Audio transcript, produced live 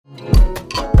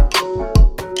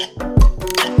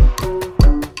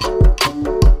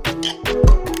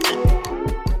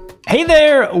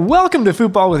there. Welcome to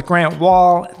Football with Grant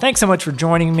Wahl. Thanks so much for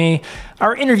joining me.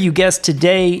 Our interview guest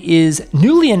today is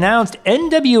newly announced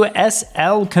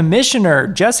NWSL Commissioner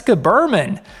Jessica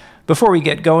Berman. Before we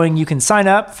get going, you can sign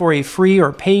up for a free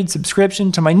or paid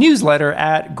subscription to my newsletter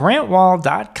at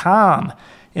grantwahl.com.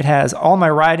 It has all my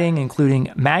writing, including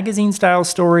magazine-style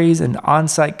stories and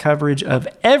on-site coverage of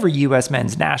every U.S.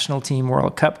 men's national team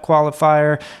World Cup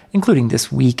qualifier, including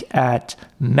this week at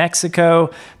Mexico.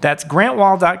 That's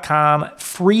grantwahl.com.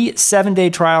 Free 7-day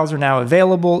trials are now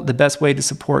available. The best way to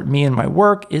support me and my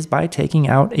work is by taking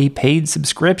out a paid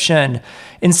subscription.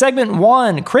 In segment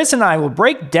 1, Chris and I will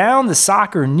break down the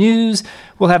soccer news.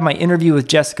 We'll have my interview with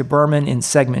Jessica Berman in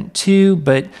segment 2,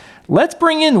 but let's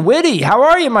bring in Whitty. How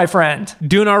are you, my friend?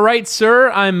 Doing all right,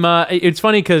 sir. It's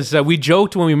funny because we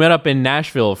joked when we met up in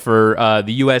Nashville for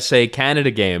the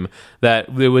USA-Canada game that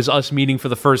it was us meeting for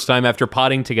the first time after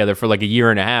potting together for like a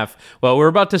year and a half. Well, we're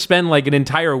about to spend like an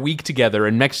entire week together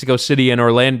in Mexico City and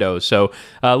Orlando. So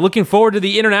looking forward to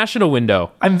the international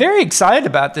window. I'm very excited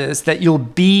about this, that you'll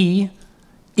be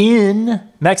in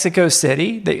Mexico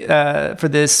City for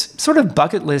this sort of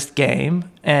bucket list game.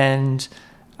 And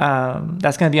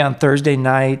that's going to be on Thursday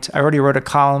night. I already wrote a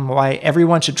column why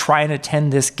everyone should try and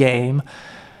attend this game.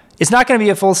 It's not going to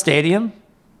be a full stadium,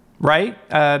 right?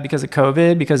 Because of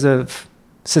COVID, because of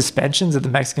suspensions of the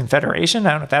Mexican Federation.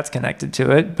 I don't know if that's connected to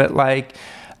it, but like,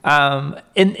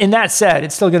 in that said,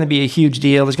 it's still going to be a huge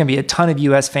deal. There's going to be a ton of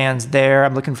U.S. fans there.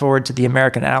 I'm looking forward to the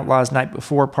American Outlaws Night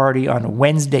Before party on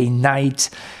Wednesday night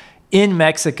in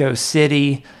Mexico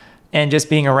City, and just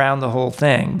being around the whole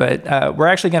thing. But we're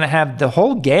actually going to have the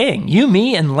whole gang, you,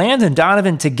 me, and Landon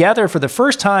Donovan together for the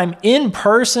first time in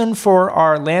person for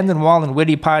our Landon Wahl and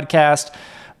Whitty podcast,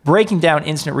 breaking down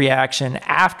instant reaction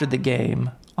after the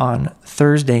game on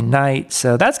Thursday night.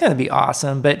 So that's going to be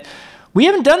awesome. But we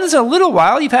haven't done this in a little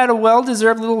while. You've had a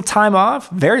well-deserved little time off,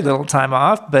 very little time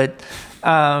off. But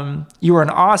you were in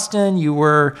Austin. You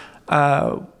were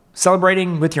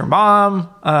celebrating with your mom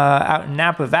out in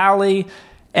Napa Valley.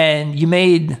 And you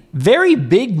made very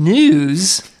big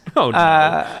news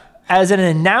as an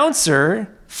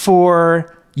announcer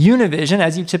for Univision,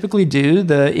 as you typically do,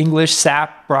 the English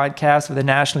SAP broadcast of the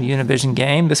National Univision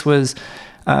game. This was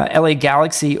LA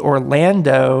Galaxy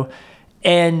Orlando.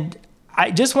 And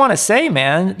I just want to say,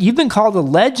 man, you've been called a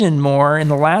legend more in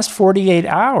the last 48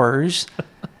 hours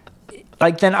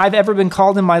than I've ever been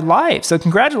called in my life. So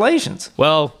congratulations.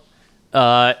 Well,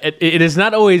 it has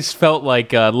not always felt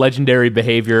like legendary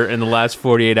behavior in the last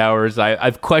 48 hours.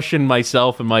 I've questioned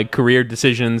myself and my career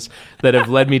decisions that have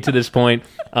led me to this point.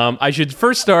 I should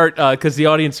first start, because the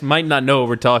audience might not know what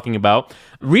we're talking about.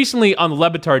 Recently on the Le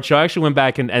Batard show, I actually went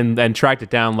back and tracked it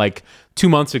down like 2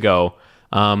 months ago.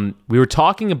 We were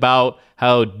talking about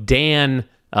how Dan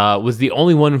was the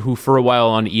only one who for a while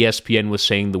on ESPN was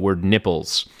saying the word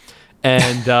nipples.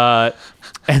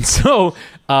 And so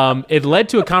it led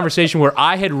to a conversation where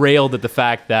I had railed at the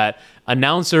fact that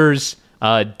announcers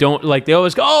don't, like, they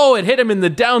always go, oh, it hit him in the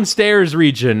downstairs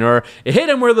region, or it hit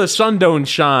him where the sun don't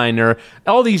shine, or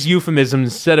all these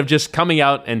euphemisms instead of just coming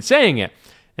out and saying it.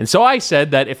 And so I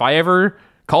said that if I ever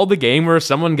called the game where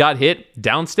someone got hit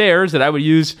downstairs, that I would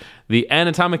use the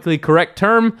anatomically correct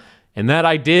term, and that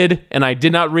I did, and I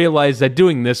did not realize that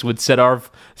doing this would set off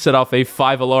a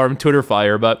 5-alarm Twitter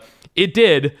fire, but it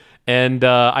did, and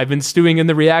I've been stewing in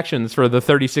the reactions for the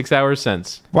 36 hours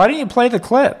since. Why don't you play the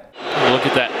clip? Look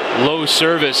at that low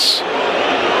service.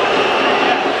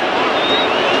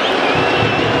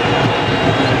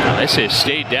 I say it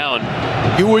stayed down.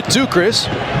 You would too, Chris.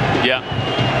 Yeah.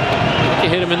 You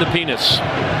hit him in the penis.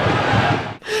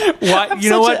 Why? You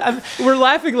know what? We're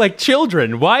laughing like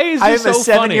children. Why is this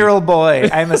so funny? I'm a 7-year-old boy.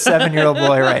 I'm a 7-year-old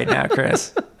boy right now,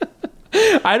 Chris.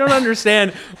 I don't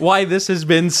understand why this has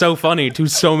been so funny to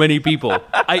so many people.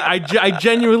 I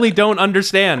genuinely don't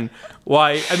understand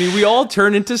why. I mean, we all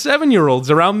turn into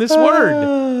 7-year-olds around this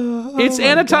word. It's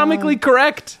anatomically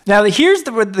correct. Now, here's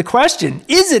the question.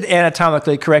 Is it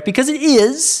anatomically correct? Because it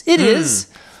is. It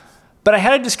is. But I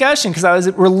had a discussion because I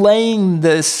was relaying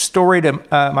this story to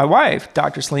my wife,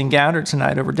 Dr. Celine Gounder,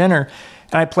 tonight over dinner,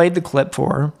 and I played the clip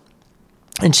for her.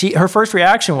 And her first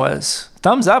reaction was,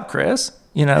 thumbs up, Chris.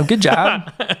 You know, good job.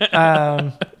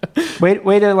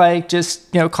 Way to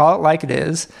just call it like it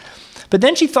is. But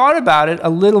then she thought about it a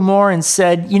little more and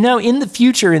said, in the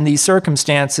future, in these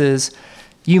circumstances,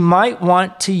 you might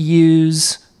want to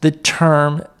use the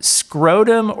term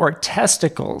scrotum or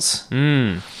testicles.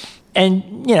 And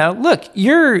look,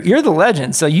 you're the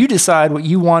legend, so you decide what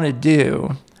you want to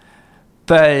do.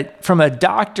 But from a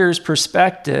doctor's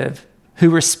perspective, who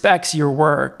respects your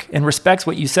work and respects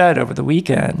what you said over the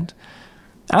weekend,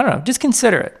 I don't know. Just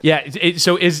consider it. Yeah.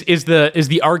 So is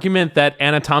the argument that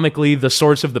anatomically the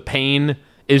source of the pain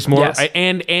is more, Yes.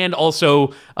 and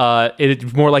also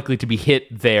it's more likely to be hit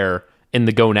there in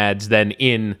the gonads than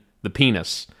in the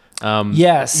penis?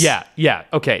 Yes. Yeah.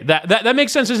 Okay. That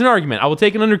makes sense as an argument. I will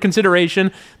take it under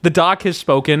consideration. The doc has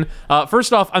spoken.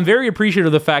 First off, I'm very appreciative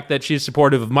of the fact that she's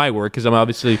supportive of my work, because I'm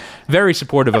obviously very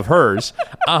supportive of hers.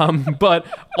 But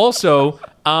also,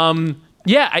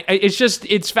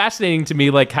 it's fascinating to me,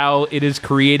 like, how it has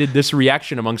created this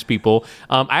reaction amongst people.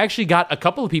 I actually got a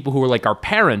couple of people who were like, our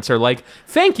parents are like,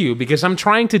 thank you, because I'm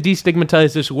trying to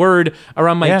destigmatize this word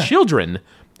around my children.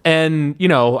 And,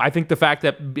 I think the fact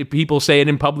that people say it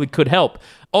in public could help.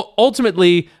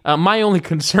 Ultimately, my only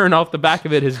concern off the back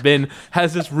of it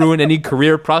has this ruined any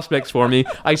career prospects for me?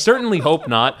 I certainly hope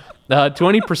not. To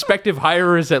any prospective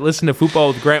hirers that listen to Football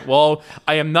with Grant Wall,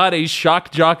 I am not a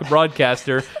shock jock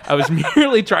broadcaster. I was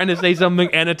merely trying to say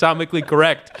something anatomically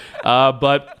correct.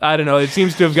 But I don't know. It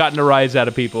seems to have gotten a rise out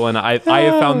of people, and I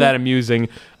have found that amusing,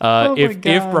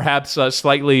 if perhaps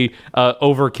slightly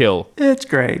overkill. It's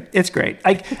great. It's great.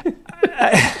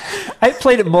 I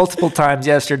played it multiple times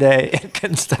yesterday and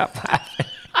couldn't stop laughing.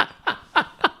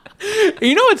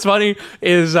 You know what's funny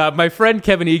is my friend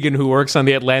Kevin Egan, who works on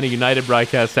the Atlanta United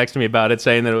broadcast, texted me about it,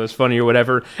 saying that it was funny or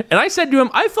whatever. And I said to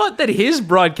him, I thought that his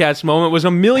broadcast moment was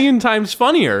a million times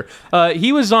funnier.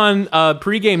 He was on a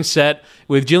pregame set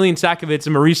with Jillian Sakovits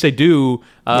and Maurice Edu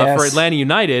for Atlanta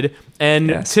United.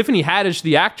 And Tiffany Haddish,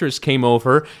 the actress, came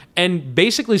over and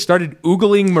basically started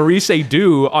oogling Maurice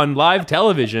Edu on live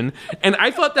television. And I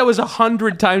thought that was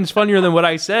 100 times funnier than what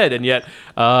I said. And yet,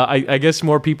 I guess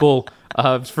more people,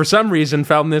 for some reason,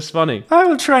 found this funny. I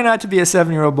will try not to be a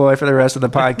 7-year-old boy for the rest of the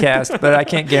podcast, but I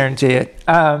can't guarantee it.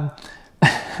 Other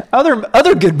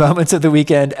good moments of the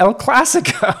weekend, El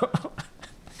Clasico.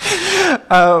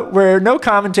 Where no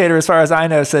commentator, as far as I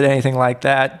know, said anything like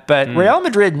that. But Real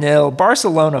Madrid 0,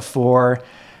 Barcelona 4,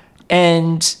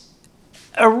 and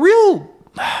a real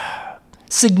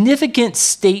significant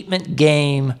statement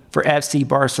game for FC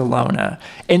Barcelona.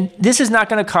 And this is not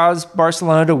going to cause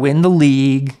Barcelona to win the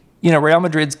league. Real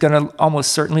Madrid's going to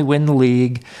almost certainly win the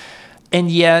league. And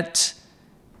yet,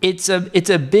 it's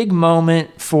a big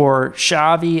moment for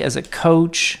Xavi as a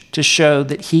coach to show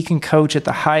that he can coach at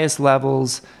the highest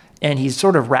levels, and he's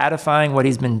sort of ratifying what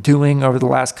he's been doing over the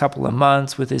last couple of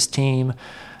months with his team.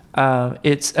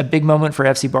 It's a big moment for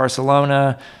FC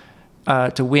Barcelona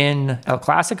to win El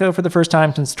Clasico for the first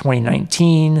time since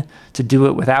 2019, to do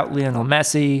it without Lionel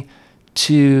Messi,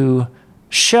 to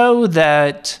show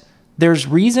that there's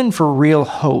reason for real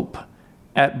hope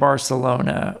at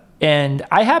Barcelona. And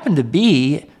I happen to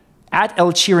be at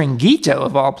El Chiringuito,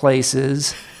 of all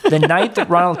places, the night that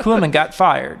Ronald Koeman got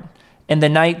fired, and the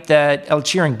night that El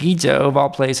Chiringuito, of all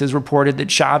places, reported that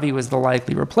Xavi was the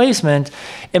likely replacement.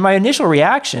 And my initial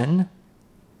reaction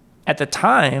at the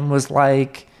time was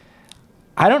like,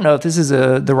 I don't know if this is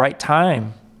the right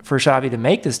time for Xavi to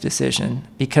make this decision,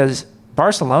 because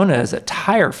Barcelona is a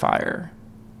tire fire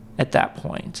at that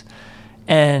point.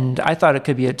 And I thought it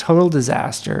could be a total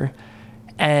disaster.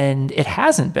 And it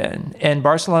hasn't been. And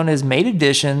Barcelona has made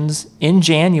additions in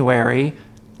January,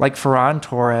 like Ferran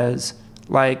Torres,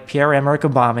 like Pierre-Emerick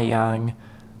Aubameyang,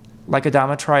 like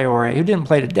Adama Traore, who didn't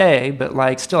play today,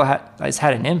 but still has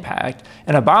had an impact.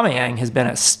 And Aubameyang has been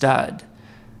a stud.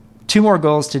 2 more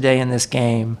goals today in this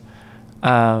game.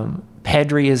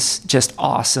 Pedri is just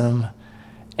awesome.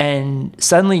 And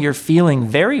suddenly you're feeling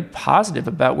very positive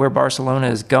about where Barcelona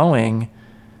is going.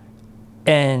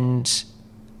 And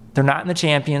they're not in the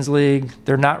Champions League.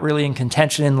 They're not really in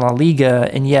contention in La Liga.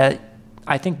 And yet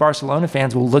I think Barcelona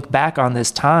fans will look back on this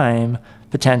time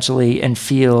potentially and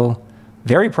feel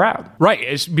very proud. Right.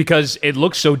 It's because it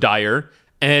looks so dire.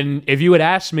 And if you had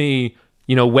asked me,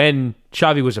 when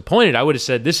Xavi was appointed, I would have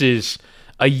said this is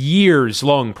a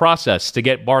years-long process to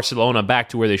get Barcelona back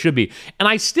to where they should be. And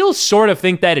I still sort of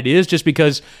think that it is, just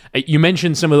because you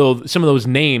mentioned some of those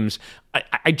names.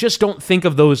 I just don't think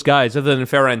of those guys, other than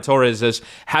Ferran Torres, as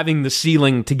having the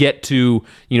ceiling to get to,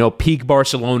 peak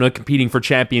Barcelona competing for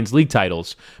Champions League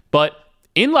titles. But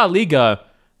in La Liga,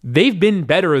 they've been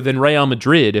better than Real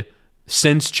Madrid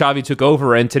since Xavi took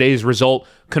over, and today's result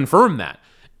confirmed that.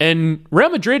 And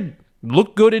Real Madrid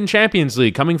looked good in Champions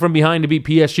League, coming from behind to beat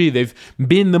PSG. They've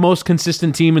been the most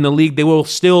consistent team in the league. They will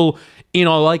still, in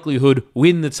all likelihood,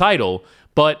 win the title.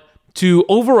 But to,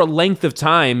 over a length of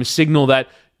time, signal that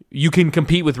you can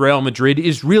compete with Real Madrid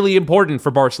is really important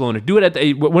for Barcelona. Do it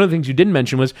at one of the things you didn't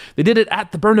mention was they did it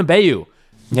at the Bernabeu.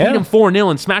 Yeah. Beat him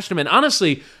 4-0 and smashed him. And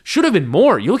honestly, should have been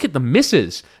more. You look at the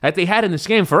misses that they had in this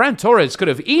game. Ferran Torres could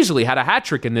have easily had a hat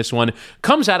trick in this one.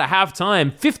 Comes out of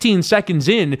halftime, 15 seconds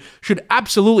in, should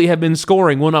absolutely have been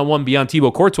scoring one-on-one beyond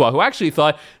Thibaut Courtois, who actually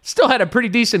thought still had a pretty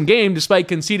decent game despite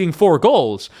conceding 4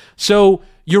 goals. So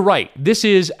you're right. This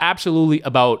is absolutely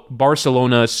about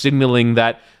Barcelona signaling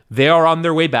that they are on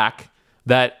their way back,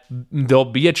 that there'll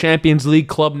be a Champions League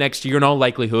club next year in all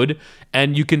likelihood,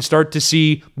 and you can start to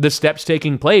see the steps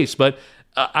taking place. But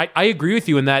I agree with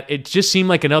you in that it just seemed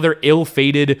like another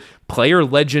ill-fated player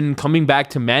legend coming back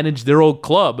to manage their old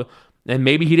club, and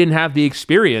maybe he didn't have the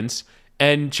experience.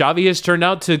 And Xavi has turned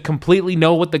out to completely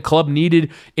know what the club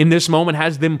needed in this moment,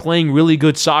 has them playing really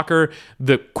good soccer.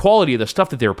 The quality of the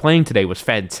stuff that they were playing today was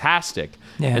fantastic.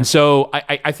 Yeah. And so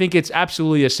I think it's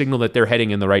absolutely a signal that they're heading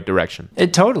in the right direction.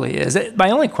 It totally is. My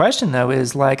only question, though,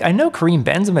 is like, I know Karim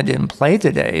Benzema didn't play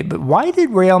today, but why did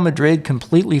Real Madrid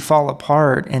completely fall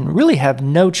apart and really have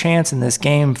no chance in this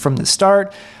game from the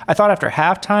start? I thought after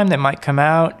halftime they might come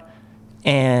out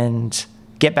and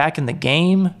get back in the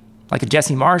game, like a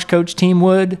Jesse Marsch coach team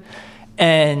would,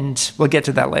 and we'll get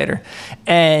to that later.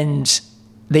 And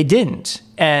they didn't.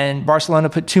 And Barcelona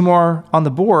put 2 more on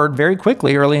the board very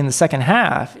quickly early in the second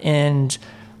half. And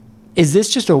is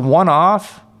this just a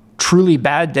one-off, truly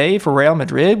bad day for Real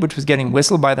Madrid, which was getting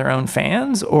whistled by their own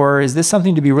fans? Or is this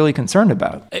something to be really concerned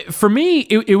about? For me,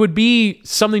 it would be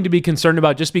something to be concerned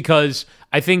about, just because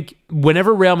I think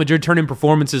whenever Real Madrid turn in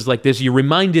performances like this, you're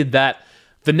reminded that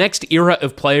the next era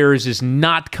of players is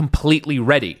not completely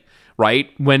ready,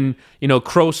 right? When,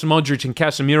 Kroos, Modric, and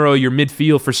Casemiro, your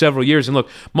midfield for several years. And look,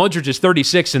 Modric is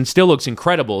 36 and still looks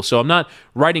incredible, so I'm not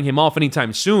writing him off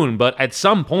anytime soon, but at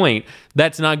some point,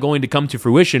 that's not going to come to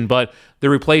fruition. But the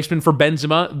replacement for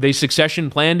Benzema, the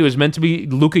succession plan was meant to be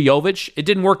Luka Jovic. It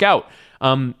didn't work out.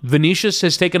 Vinicius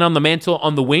has taken on the mantle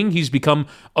on the wing. He's become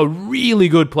a really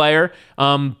good player,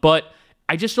 but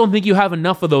I just don't think you have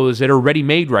enough of those that are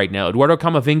ready-made right now. Eduardo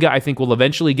Camavinga, I think, will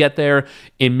eventually get there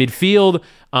in midfield.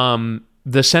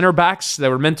 The center backs that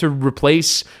were meant to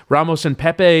replace Ramos and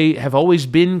Pepe have always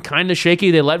been kind of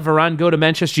shaky. They let Varane go to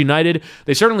Manchester United.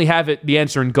 They certainly have the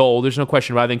answer in goal. There's no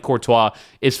question about it. I think Courtois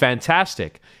is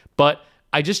fantastic. But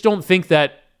I just don't think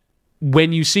that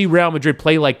when you see Real Madrid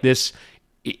play like this,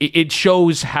 it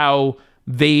shows how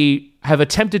they have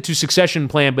attempted to succession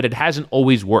plan, but it hasn't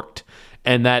always worked.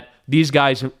 And that these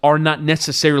guys are not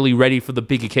necessarily ready for the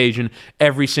big occasion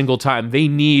every single time. They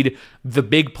need the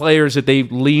big players that they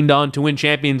leaned on to win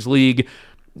Champions League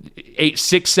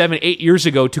 6, 7, 8 years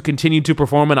ago to continue to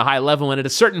perform at a high level. And at a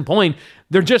certain point,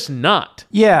 they're just not.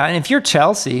 Yeah, and if you're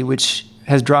Chelsea, which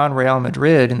has drawn Real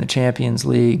Madrid in the Champions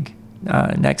League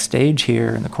next stage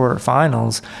here in the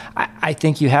quarterfinals, I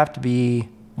think you have to be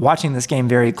watching this game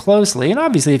very closely. And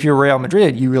obviously, if you're Real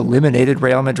Madrid, you eliminated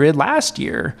Real Madrid last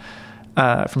year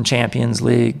from Champions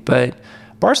League, but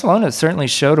Barcelona certainly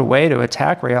showed a way to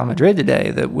attack Real Madrid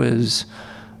today that was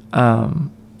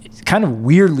kind of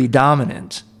weirdly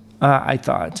dominant, I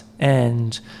thought,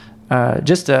 and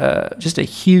just a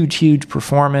huge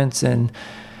performance. And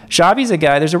Xavi's a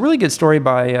guy. There's a really good story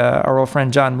by our old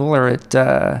friend John Mueller at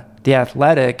The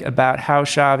Athletic about how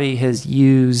Xavi has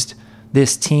used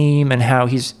this team and how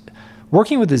he's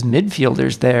working with his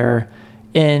midfielders there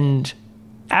and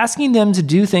asking them to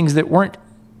do things that weren't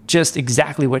just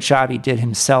exactly what Xavi did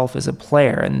himself as a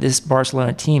player. And this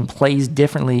Barcelona team plays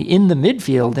differently in the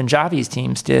midfield than Xavi's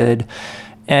teams did.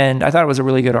 And I thought it was a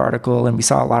really good article, and we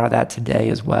saw a lot of that today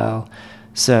as well.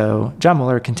 So John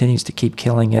Mueller continues to keep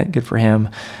killing it. Good for him.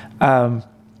 And,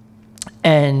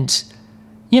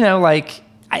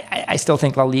 I still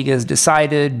think La Liga is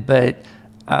decided, but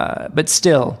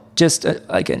still, just El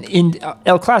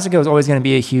Clasico is always going to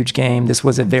be a huge game. This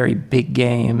was a very big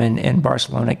game, and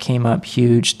Barcelona came up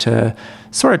huge to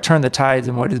sort of turn the tides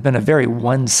in what has been a very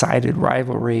one-sided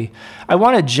rivalry. I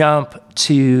want to jump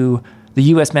to the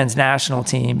U.S. men's national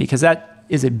team because that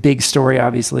is a big story,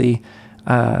 obviously,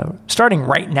 starting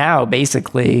right now,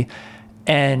 basically,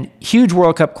 and huge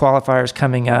World Cup qualifiers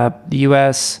coming up. The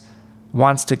U.S.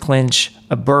 wants to clinch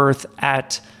a berth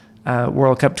at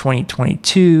World Cup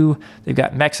 2022. They've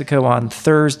got Mexico on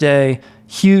Thursday.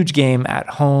 Huge game at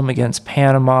home against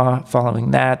Panama.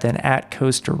 Following that, then at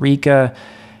Costa Rica.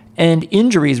 And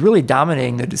injuries really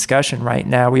dominating the discussion right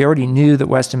now. We already knew that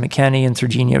Weston McKennie and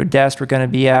Serginho Dest were going to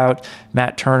be out.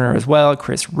 Matt Turner as well.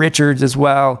 Chris Richards as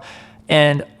well.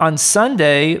 And on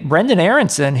Sunday, Brendan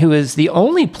Aronson, who is the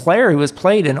only player who has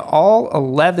played in all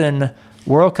 11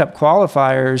 World Cup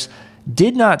qualifiers,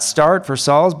 did not start for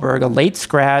Salzburg, a late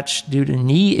scratch due to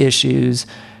knee issues.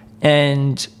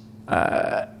 And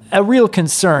a real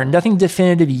concern. Nothing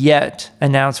definitive yet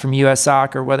announced from U.S.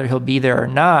 Soccer whether he'll be there or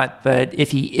not. But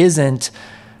if he isn't,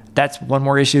 that's one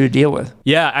more issue to deal with.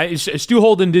 Yeah, Stu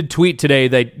Holden did tweet today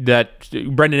that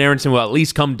Brendan Aronson will at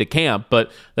least come to camp,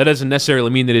 but that doesn't necessarily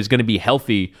mean that he's going to be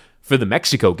healthy for the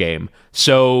Mexico game.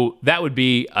 So that would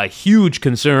be a huge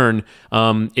concern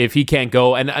if he can't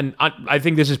go. And I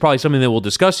think this is probably something that we'll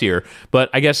discuss here, but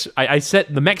I guess I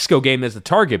set the Mexico game as the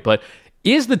target, but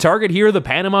is the target here the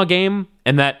Panama game?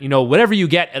 And that, whatever you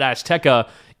get at Azteca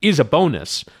is a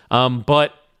bonus.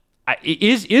 But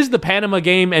is the Panama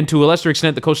game, and to a lesser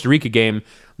extent the Costa Rica game,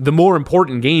 the more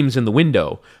important games in the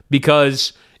window?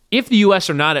 Because if the U.S.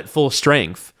 are not at full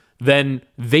strength, then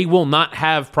they will not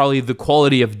have probably the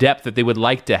quality of depth that they would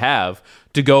like to have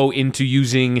to go into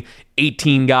using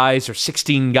 18 guys or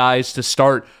 16 guys to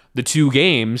start the two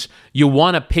games. You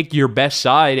want to pick your best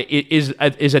side. Is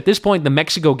at this point the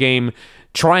Mexico game,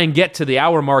 try and get to the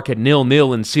hour mark at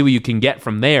 0-0 and see what you can get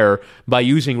from there by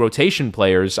using rotation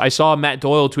players. I saw Matt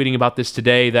Doyle tweeting about this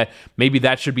today, that maybe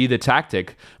that should be the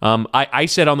tactic. I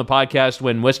said on the podcast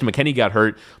when Weston McKennie got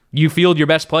hurt, you field your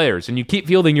best players, and you keep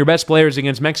fielding your best players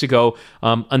against Mexico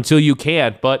until you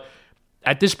can't. But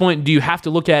at this point, do you have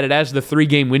to look at it as the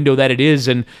 3-game window that it is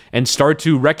and start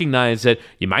to recognize that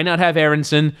you might not have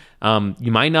Aronson,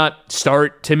 you might not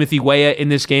start Timothy Weah in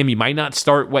this game, you might not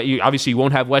start obviously you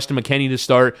won't have Weston McKennie to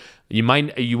start, you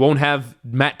won't have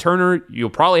Matt Turner, you'll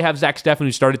probably have Zach Steffen,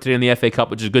 who started today in the FA Cup,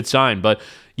 which is a good sign, but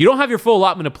you don't have your full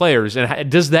allotment of players.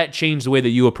 And does that change the way that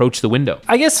you approach the window?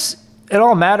 I guess it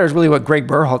all matters really what Greg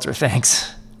Berhalter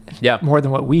thinks, more than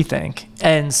what we think.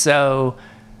 And so,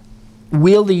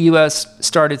 will the U.S.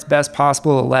 start its best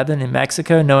possible 11 in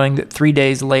Mexico, knowing that 3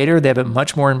 days later they have a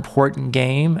much more important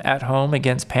game at home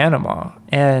against Panama?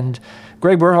 And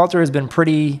Greg Berhalter has been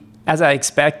pretty, as I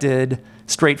expected,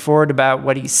 straightforward about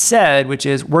what he said, which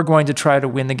is, we're going to try to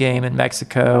win the game in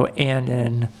Mexico and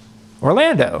in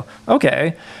Orlando.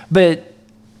 Okay, but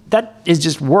that is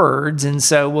just words, and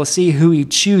so we'll see who he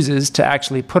chooses to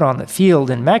actually put on the field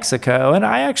in Mexico. And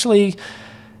I actually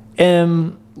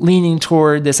am leaning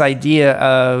toward this idea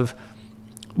of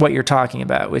what you're talking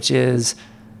about, which is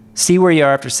see where you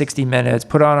are after 60 minutes,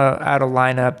 put out a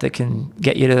lineup that can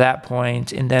get you to that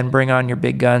point, and then bring on your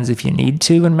big guns if you need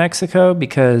to in Mexico,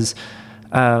 because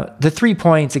the 3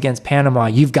 points against Panama,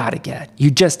 you've got to get.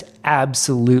 You just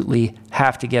absolutely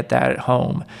have to get that at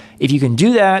home. If you can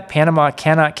do that, Panama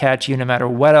cannot catch you no matter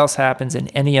what else happens in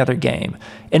any other game.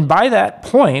 And by that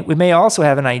point, we may also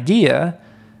have an idea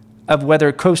of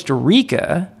whether Costa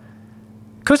Rica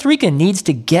needs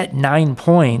to get 9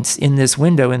 points in this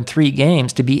window in 3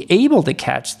 games to be able to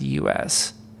catch the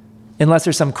U.S., unless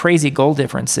there's some crazy goal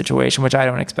difference situation, which I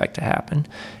don't expect to happen.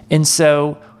 And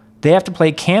so they have to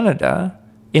play Canada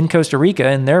in Costa Rica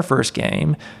in their first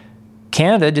game.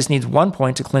 Canada just needs 1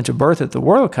 point to clinch a berth at the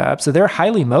World Cup, so they're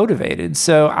highly motivated.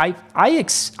 So I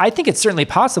think it's certainly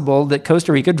possible that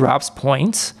Costa Rica drops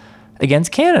points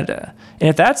against Canada. And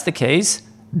if that's the case,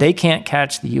 they can't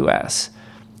catch the U.S.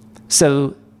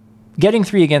 So getting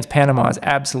 3 against Panama is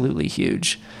absolutely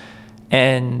huge.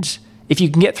 And if you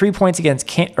can get 3 points against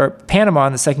Panama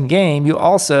in the second game, you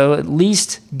also at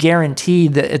least guarantee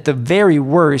that at the very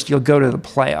worst, you'll go to the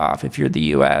playoff if you're the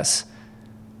U.S.,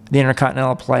 the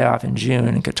Intercontinental Playoff in June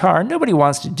in Qatar. Nobody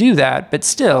wants to do that, but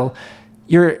still,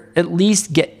 you're at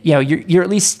least you're at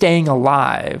least staying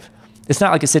alive. It's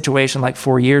not like a situation like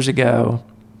 5 years ago,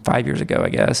 I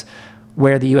guess,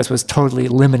 where the U.S. was totally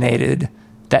eliminated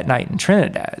that night in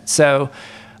Trinidad. So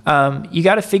you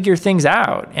got to figure things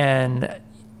out, and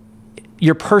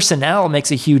your personnel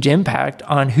makes a huge impact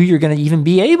on who you're going to even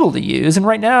be able to use. And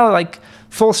right now, like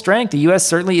full strength, the U.S.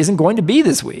 certainly isn't going to be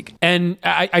this week. And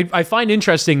I find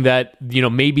interesting that,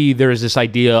 maybe there is this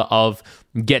idea of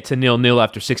get to 0-0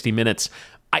 after 60 minutes.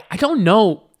 I don't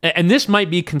know, and this might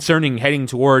be concerning heading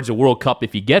towards a World Cup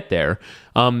if you get there,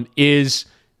 is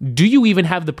do you even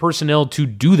have the personnel to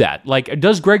do that? Like,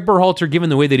 does Greg Berhalter, given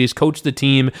the way that he's coached the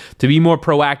team, to be more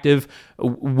proactive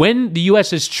when the U.S.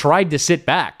 has tried to sit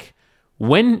back?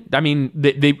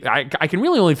 I can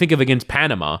really only think of against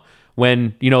Panama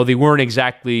when, they weren't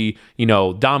exactly,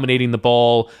 dominating the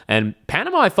ball. And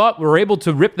Panama, I thought, were able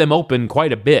to rip them open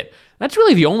quite a bit. That's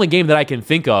really the only game that I can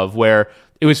think of where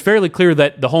it was fairly clear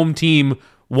that the home team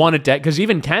wanted to, because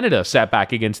even Canada sat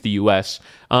back against the U.S.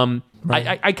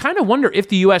 Right. I kind of wonder if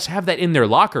the U.S. have that in their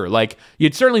locker. Like,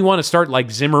 you'd certainly want to start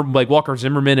like Walker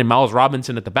Zimmerman and Miles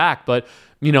Robinson at the back, but,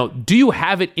 do you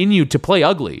have it in you to play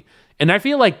ugly? And I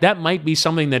feel like that might be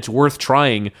something that's worth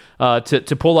trying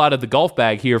to pull out of the golf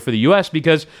bag here for the U.S.,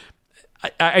 because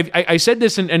I said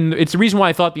this, and it's the reason why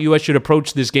I thought the U.S. should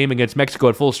approach this game against Mexico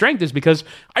at full strength is because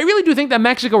I really do think that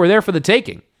Mexico are there for the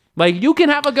taking. Like, you can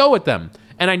have a go at them.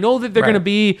 And I know that they're going to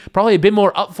be probably a bit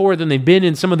more up for it than they've been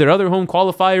in some of their other home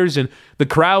qualifiers, and the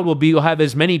crowd will have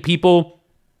as many people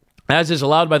as is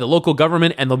allowed by the local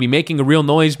government, and they'll be making a real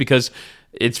noise because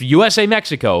it's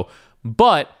USA-Mexico.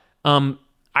 But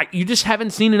you just haven't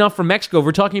seen enough from Mexico. If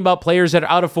we're talking about players that are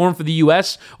out of form for the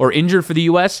U.S. or injured for the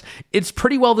U.S., it's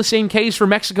pretty well the same case for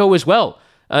Mexico as well.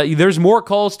 There's more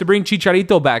calls to bring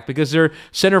Chicharito back because their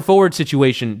center forward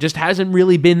situation just hasn't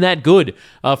really been that good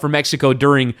for Mexico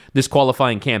during this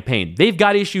qualifying campaign. They've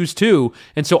got issues too,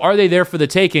 and so are they there for the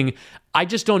taking? I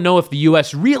just don't know if the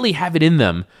U.S. really have it in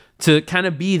them to kind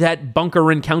of be that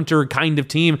bunker and counter kind of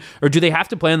team, or do they have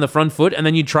to play on the front foot and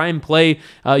then you try and play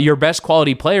your best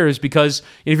quality players? Because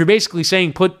if you're basically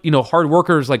saying put hard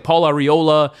workers like Paul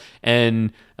Arriola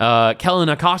and Kellen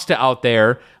Acosta out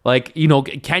there,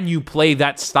 can you play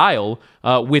that style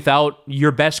without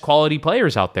your best quality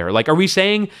players out there? Like, are we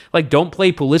saying don't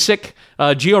play Pulisic?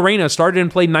 Gio Reyna started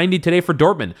and played 90 today for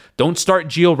Dortmund. Don't start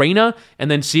Gio Reyna and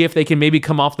then see if they can maybe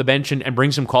come off the bench and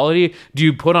bring some quality. Do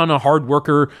you put on a hard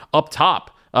worker up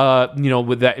top?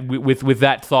 With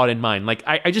that thought in mind.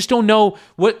 I just don't know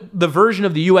what the version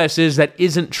of the U.S. is that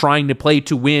isn't trying to play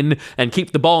to win and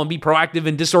keep the ball and be proactive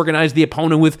and disorganize the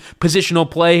opponent with positional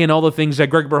play and all the things that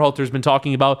Greg Berhalter's been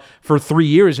talking about for 3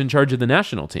 years in charge of the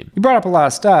national team. You brought up a lot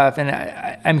of stuff, and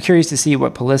I'm curious to see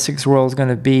what Pulisic's role is going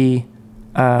to be.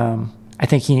 I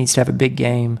think he needs to have a big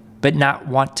game, but not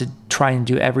want to try and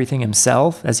do everything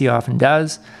himself, as he often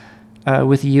does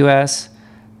with the U.S.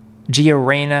 Gio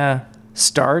Reyna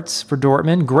starts for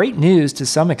Dortmund. Great news to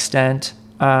some extent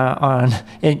and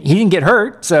he didn't get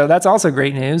hurt, so that's also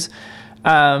great news.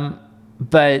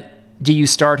 But do you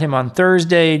start him on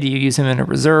Thursday? Do you use him in a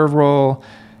reserve role?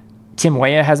 Tim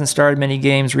Weah hasn't started many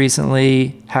games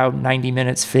recently. How 90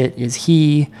 minutes fit is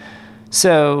he?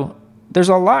 So there's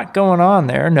a lot going on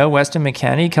there. No Weston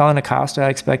McKennie. Kellen Acosta, I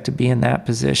expect to be in that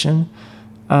position.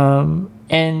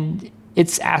 And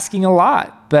it's asking a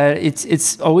lot, but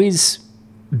it's always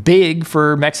big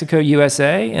for Mexico,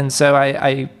 USA, and so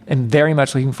I am very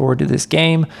much looking forward to this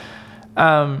game.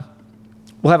 We'll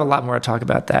have a lot more to talk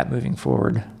about that moving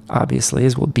forward, obviously,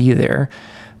 as we'll be there.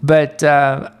 But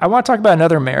I want to talk about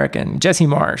another American, Jesse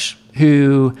Marsch,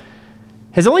 who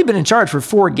has only been in charge for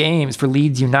 4 games for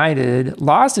Leeds United,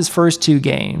 lost his first 2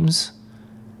 games,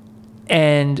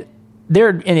 and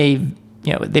they're in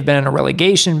they've been in a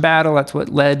relegation battle. That's what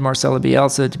led Marcelo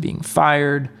Bielsa to being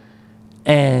fired.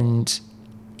 And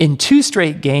in 2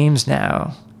 straight games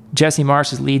now, Jesse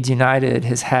Marsch's Leeds United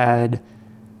has had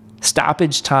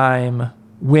stoppage time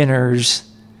winners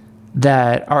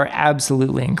that are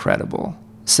absolutely incredible.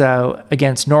 So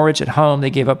against Norwich at home,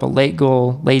 they gave up a late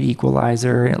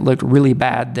equalizer, and it looked really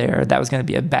bad there. That was going to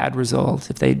be a bad result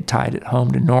if they tied at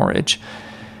home to Norwich.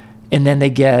 And then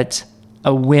they get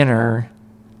a winner,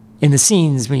 and the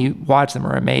scenes when you watch them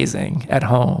are amazing at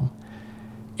home.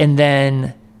 And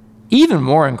then even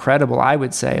more incredible, I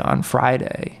would say, on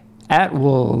Friday, at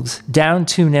Wolves, down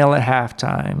 2-0 at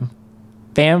halftime.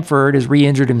 Bamford has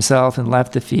re-injured himself and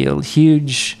left the field.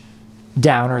 Huge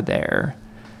downer there.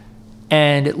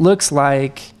 And it looks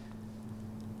like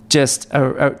just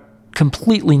a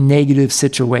completely negative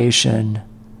situation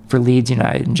for Leeds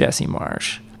United and Jesse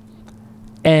Marsch.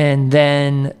 And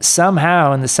then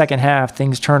somehow in the second half,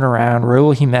 things turn around.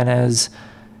 Raul Jimenez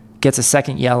gets a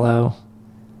second yellow.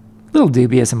 A little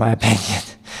dubious in my opinion,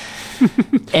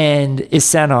 and is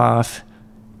sent off.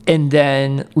 And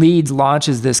then Leeds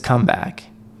launches this comeback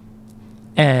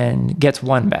and gets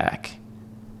 1 back,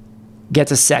 gets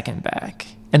a second back.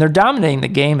 And they're dominating the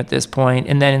game at this point.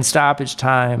 And then in stoppage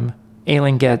time,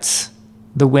 Ayling gets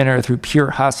the winner through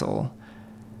pure hustle.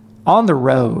 On the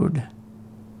road,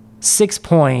 6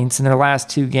 points in their last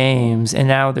 2 games, and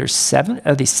now they're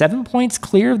 7 points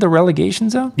clear of the relegation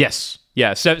zone? Yes.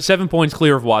 Yeah, 7 points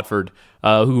clear of Watford,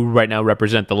 who right now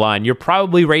represent the line. You're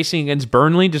probably racing against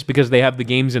Burnley just because they have the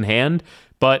games in hand,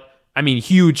 but, I mean,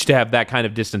 huge to have that kind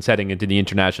of distance heading into the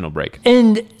international break.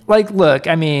 And, look,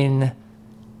 I mean,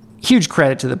 huge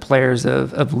credit to the players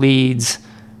of Leeds.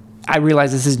 I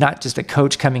realize this is not just a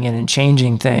coach coming in and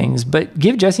changing things, but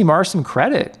give Jesse Marsch some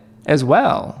credit as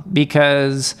well,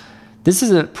 because this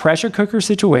is a pressure cooker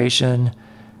situation,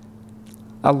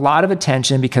 a lot of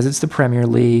attention because it's the Premier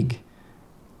League.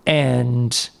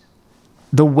 And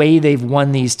the way they've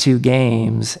won these two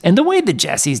games and the way that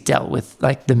Jesse's dealt with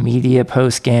like the media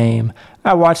post game.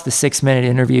 I watched the 6-minute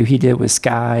interview he did with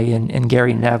Sky and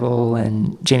Gary Neville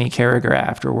and Jamie Carragher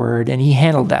afterward, and he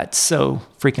handled that so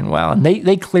freaking well. And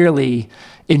they clearly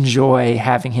enjoy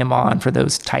having him on for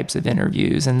those types of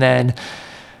interviews. And then,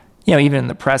 even in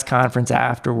the press conference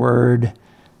afterward,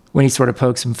 when he sort of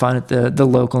poked some fun at the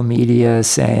local media,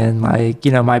 saying like,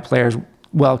 my players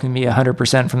welcomed me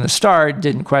 100% from the start,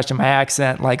 didn't question my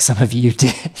accent like some of you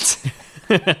did.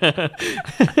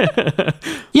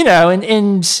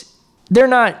 And they're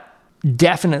not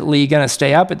definitely going to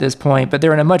stay up at this point, but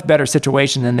they're in a much better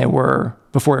situation than they were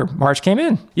before March came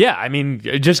in. Yeah, I mean,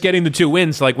 just getting the 2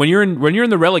 wins, like when you're in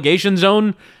the relegation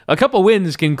zone, a couple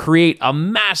wins can create a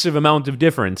massive amount of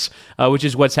difference, which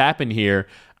is what's happened here.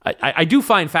 I do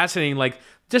find fascinating, like,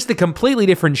 just the completely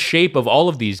different shape of all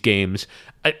of these games.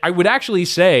 I would actually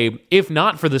say, if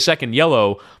not for the second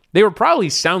yellow, they were probably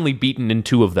soundly beaten in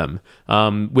 2 of them,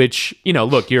 which,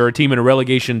 look, you're a team in a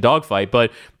relegation dogfight,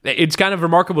 but it's kind of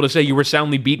remarkable to say you were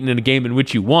soundly beaten in a game in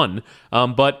which you won.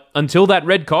 But until that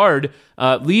red card,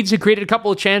 Leeds had created a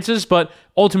couple of chances, but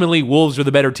ultimately Wolves are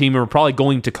the better team and were probably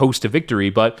going to coast to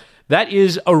victory. But that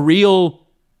is a real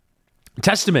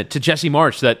testament to Jesse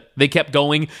Marsch that they kept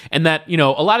going, and that,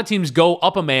 a lot of teams go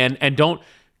up a man and don't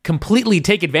completely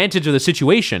take advantage of the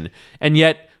situation. And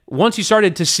yet, once you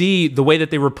started to see the way that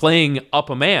they were playing up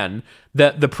a man,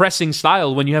 the pressing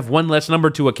style, when you have one less number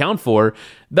to account for,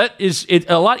 that is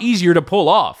a lot easier to pull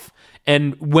off.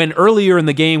 And when earlier in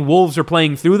the game, Wolves are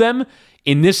playing through them,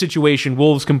 in this situation,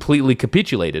 Wolves completely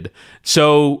capitulated.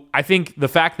 So I think the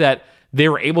fact that they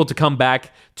were able to come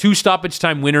back, 2 stoppage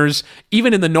time winners.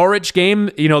 Even in the Norwich game,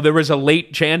 there was a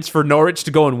late chance for Norwich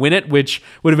to go and win it, which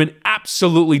would have been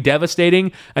absolutely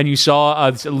devastating. And you saw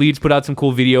Leeds put out some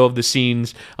cool video of the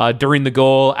scenes during the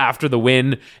goal, after the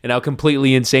win, and how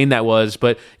completely insane that was.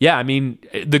 But yeah, I mean,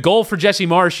 the goal for Jesse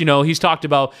Marsch, he's talked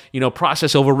about,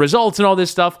 process over results and all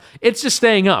this stuff. It's just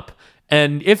staying up.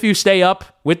 And if you stay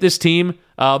up with this team,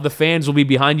 the fans will be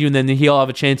behind you, and then he'll have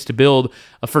a chance to build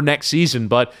for next season.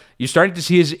 But you're starting to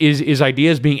see his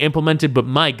ideas being implemented, but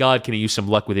my God, can he use some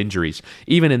luck with injuries.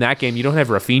 Even in that game, you don't have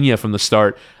Rafinha from the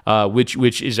start,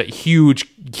 which is a huge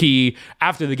key.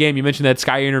 After the game, you mentioned that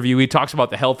Sky interview, he talks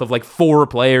about the health of like 4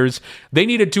 players. They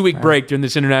need a 2-week break during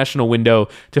this international window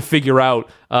to figure out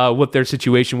what their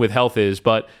situation with health is.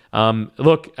 But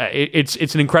look,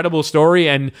 it's an incredible story,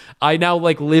 and I now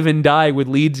live and die with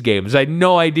Leeds games. I had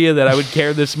no idea that I would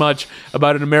care this much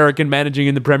about an American managing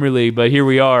in the Premier League, but here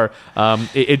we are.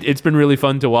 It's been really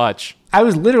fun to watch. I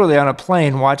was literally on a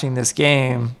plane watching this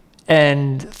game,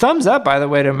 and thumbs up, by the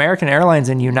way, to American Airlines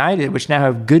and United, which now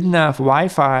have good enough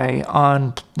Wi-Fi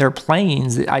on their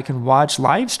planes that I can watch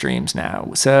live streams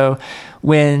now. So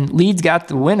when Leeds got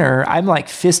the winner, I'm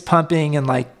fist pumping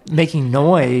and making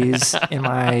noise in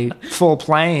my full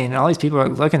plane. And all these people are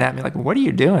looking at me like, what are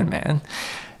you doing, man?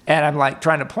 And I'm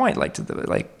trying to point to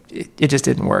the it just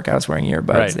didn't work. I was wearing earbuds.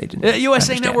 Right. They didn't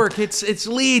USA understand. Network. It's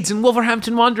Leeds and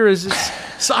Wolverhampton Wanderers. It's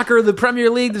soccer, the Premier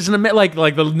League. There's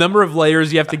the number of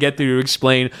layers you have to get through to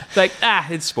explain. It's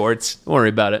it's sports. Don't worry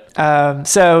about it.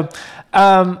 So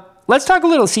let's talk a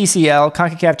little CCL,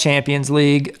 CONCACAF Champions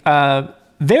League.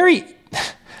 Very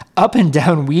up and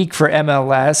down week for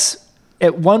MLS.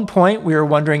 At one point, we were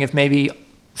wondering if maybe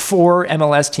 4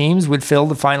 MLS teams would fill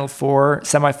the final 4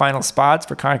 semifinal spots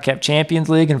for CONCACAF Champions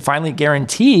League and finally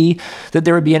guarantee that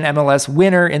there would be an MLS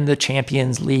winner in the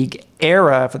Champions League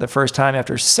era for the first time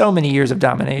after so many years of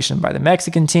domination by the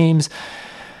Mexican teams.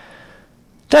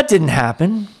 That didn't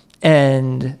happen.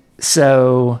 And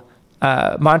so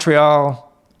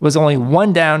Montreal was only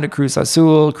 1 down to Cruz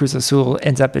Azul. Cruz Azul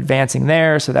ends up advancing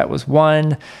there, so that was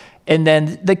 1. And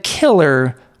then the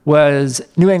killer was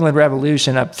New England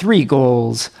Revolution up 3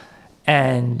 goals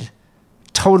and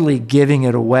totally giving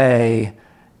it away.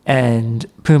 And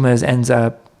Pumas ends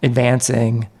up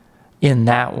advancing in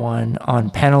that one on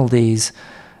penalties.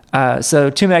 So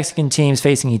 2 Mexican teams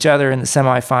facing each other in the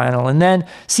semifinal. And then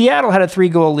Seattle had a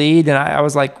 3-goal lead. And I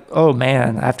was like, oh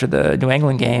man, after the New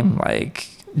England game,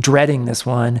 dreading this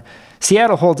one.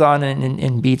 Seattle holds on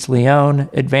and beats Leon,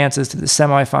 advances to the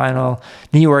semifinal.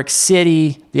 New York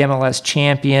City, the MLS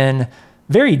champion,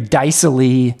 very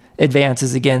dicily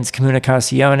advances against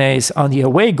Comunicaciones on the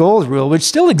away goals rule, which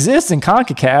still exists in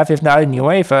CONCACAF, if not in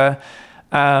UEFA.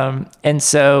 And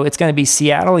so it's going to be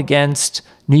Seattle against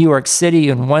New York City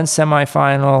in one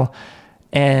semifinal,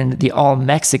 and the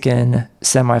all-Mexican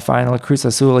semifinal, Cruz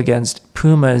Azul against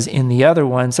Pumas in the other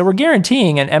one. So we're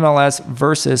guaranteeing an MLS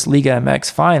versus Liga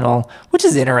MX final, which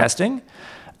is interesting.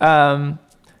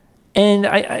 And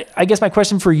I guess my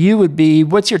question for you would be,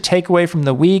 what's your takeaway from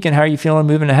the week and how are you feeling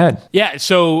moving ahead? Yeah,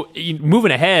 so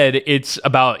moving ahead, it's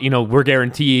about, we're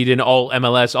guaranteed an all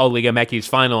MLS, all Liga MX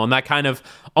final, and that kind of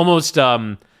almost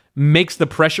makes the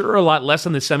pressure a lot less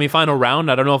in the semifinal round.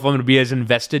 I don't know if I'm going to be as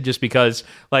invested just because,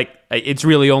 it's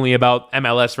really only about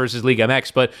MLS versus Liga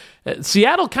MX, but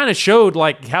Seattle kind of showed,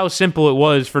 how simple it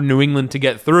was for New England to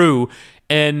get through,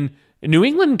 and New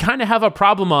England kind of have a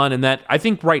problem in that I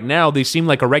think right now they seem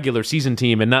like a regular season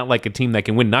team and not like a team that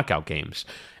can win knockout games.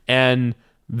 And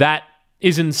that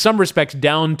is in some respects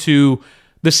down to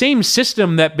the same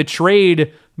system that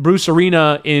betrayed Bruce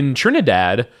Arena in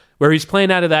Trinidad, where he's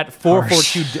playing out of that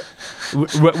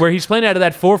 4-4-2 where he's playing out of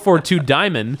that 4-4-2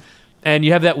 diamond, and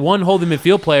you have that one holding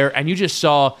midfield player, and you just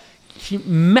saw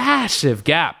massive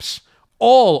gaps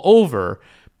all over.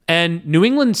 And New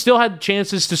England still had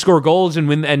chances to score goals and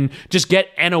win and just get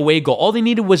an away goal. All they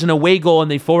needed was an away goal,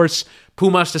 and they forced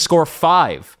Pumas to score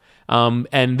 5.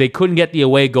 And they couldn't get the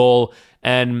away goal.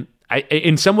 And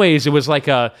in some ways, it was like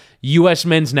a U.S.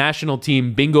 men's national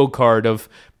team bingo card of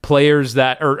players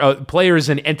players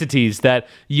and entities that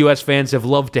U.S. fans have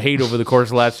loved to hate over the course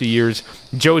of the last few years.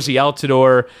 Josie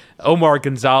Altidore, Omar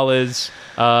Gonzalez,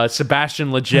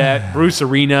 Sebastian Lletget, Bruce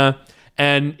Arena.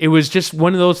 And it was just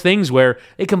one of those things where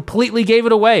it completely gave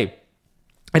it away.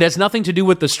 It has nothing to do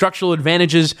with the structural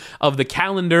advantages of the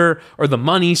calendar or the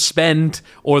money spent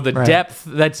or the depth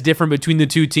that's different between the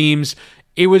two teams.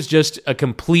 It was just a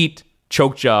complete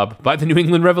choke job by the New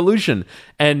England Revolution.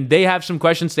 And they have some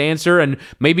questions to answer, and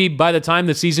maybe by the time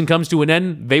the season comes to an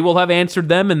end, they will have answered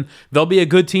them, and they'll be a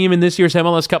good team in this year's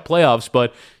MLS Cup playoffs.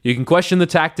 But you can question the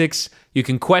tactics, you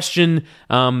can question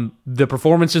the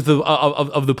performances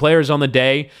of the players on the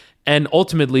day, and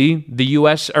ultimately New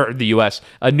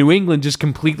England just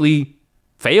completely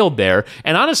failed there.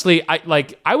 And honestly,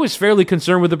 I was fairly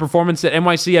concerned with the performance that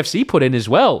NYCFC put in as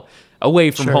well,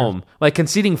 away from home.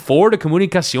 Conceding 4 to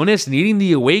Comunicaciones, needing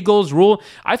the away goals rule.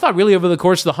 I thought really over the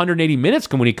course of the 180 minutes,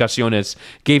 Comunicaciones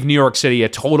gave New York City a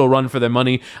total run for their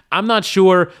money. I'm not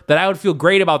sure that I would feel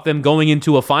great about them going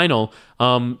into a final,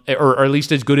 or at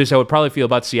least as good as I would probably feel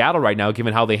about Seattle right now,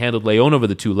 given how they handled León over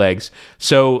the 2 legs.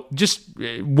 So just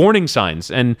warning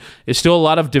signs. And it's still a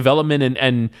lot of development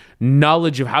and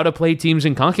knowledge of how to play teams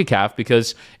in CONCACAF,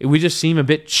 because we just seem a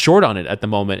bit short on it at the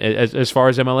moment as far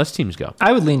as MLS teams go.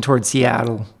 I would lean towards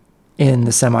Seattle in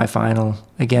the semifinal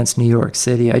against New York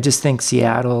City. I just think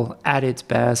Seattle, at its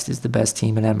best, is the best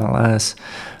team in MLS.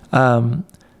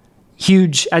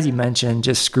 Huge, as you mentioned,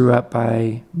 just screw up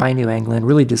by New England.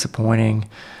 Really disappointing,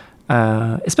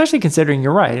 especially considering,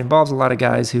 you're right, it involves a lot of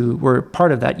guys who were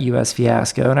part of that U.S.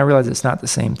 fiasco. And I realize it's not the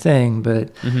same thing,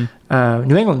 but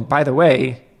New England, by the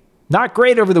way, not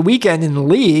great over the weekend in the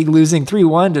league, losing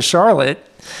 3-1 to Charlotte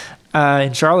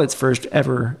in Charlotte's first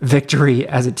ever victory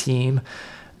as a team.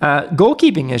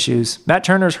 Goalkeeping issues. Matt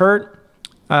Turner's hurt,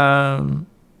 and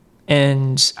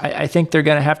I think they're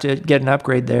going to have to get an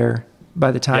upgrade there by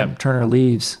the time Turner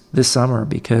leaves this summer,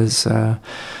 because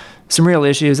some real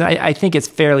issues. I think it's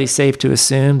fairly safe to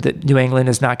assume that New England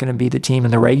is not going to be the team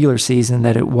in the regular season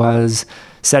that it was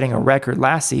setting a record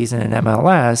last season in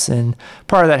MLS, and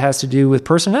part of that has to do with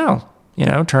personnel.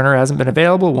 Turner hasn't been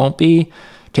available, won't be.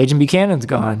 Tajon Buchanan's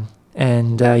gone,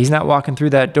 and he's not walking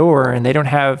through that door, and they don't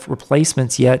have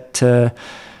replacements yet to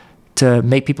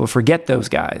make people forget those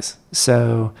guys.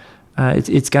 So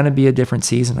it's going to be a different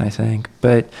season, I think.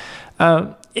 But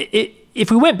if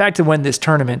we went back to when this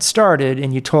tournament started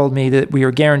and you told me that we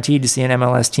were guaranteed to see an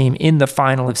MLS team in the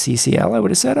final of CCL, I would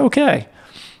have said, okay.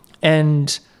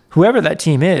 And whoever that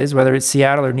team is, whether it's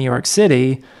Seattle or New York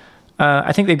City,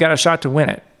 I think they've got a shot to win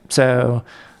it. So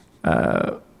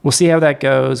we'll see how that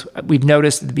goes. We've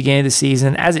noticed at the beginning of the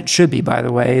season, as it should be, by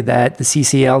the way, that the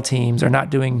CCL teams are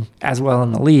not doing as well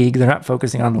in the league. They're not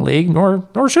focusing on the league,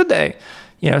 nor should they.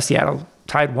 Seattle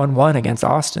tied 1-1 against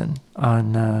Austin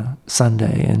on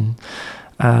Sunday, and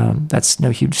that's no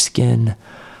huge skin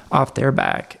off their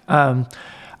back.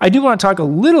 I do want to talk a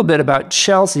little bit about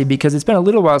Chelsea, because it's been a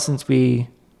little while since we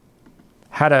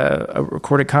had a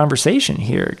recorded conversation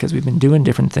here, because we've been doing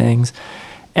different things.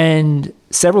 And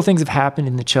several things have happened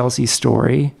in the Chelsea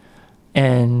story,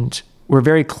 and we're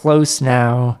very close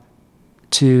now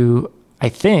to, I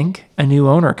think, a new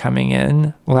owner coming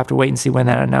in. We'll have to wait and see when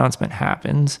that announcement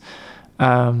happens.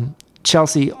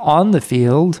 Chelsea on the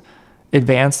field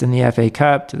advanced in the FA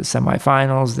Cup to the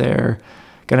semifinals. They're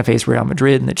going to face Real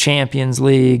Madrid in the Champions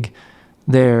League.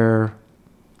 They're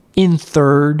in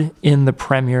third in the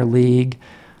Premier League.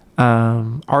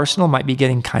 Arsenal might be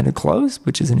getting kind of close,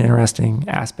 which is an interesting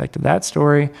aspect of that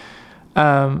story.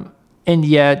 And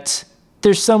yet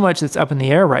there's so much that's up in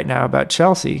the air right now about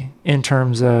Chelsea in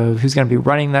terms of who's going to be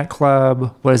running that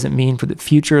club, what does it mean for the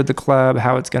future of the club,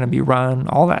 how it's going to be run,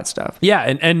 all that stuff. Yeah,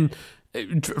 and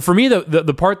for me,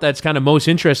 the part that's kind of most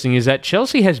interesting is that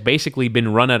Chelsea has basically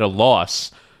been run at a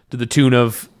loss to the tune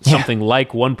of something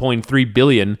like 1.3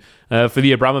 billion for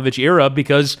the Abramovich era,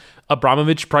 because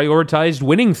Abramovich prioritized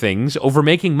winning things over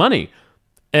making money.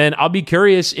 And I'll be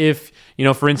curious if,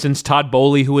 for instance, Todd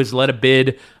Boehly, who has led a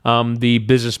bid, the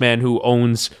businessman who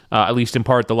owns, at least in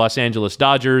part, the Los Angeles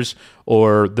Dodgers,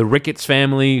 or the Ricketts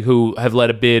family, who have led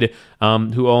a bid,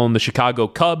 who own the Chicago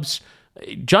Cubs.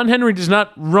 John Henry does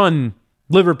not run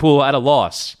Liverpool at a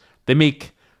loss. They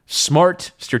make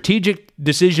smart, strategic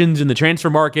decisions in the transfer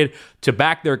market to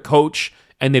back their coach,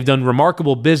 and they've done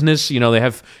remarkable business. They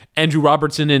have Andrew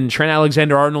Robertson and Trent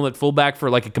Alexander-Arnold at fullback for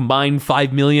like a combined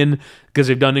 $5 million because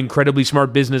they've done incredibly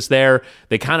smart business there.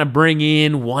 They kind of bring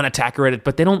in one attacker at it,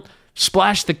 but they don't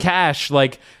splash the cash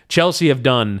like Chelsea have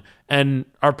done and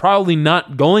are probably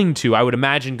not going to, I would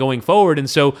imagine, going forward. And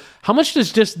so how much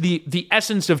does just the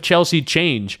essence of Chelsea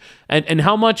change? And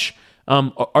how much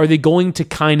are they going to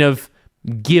kind of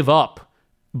give up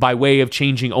by way of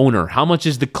changing owner? How much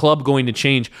is the club going to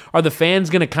change? Are the fans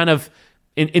going to kind of,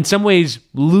 in some ways,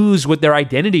 lose what their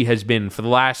identity has been for the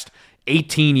last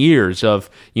 18 years of,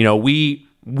 we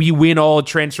win all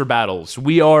transfer battles.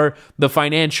 We are the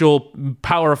financial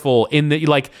powerful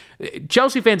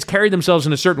Chelsea fans carried themselves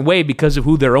in a certain way because of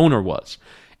who their owner was.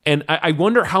 And I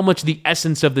wonder how much the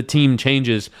essence of the team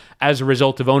changes as a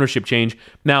result of ownership change.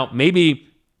 Now, maybe,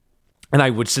 and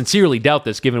I would sincerely doubt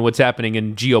this given what's happening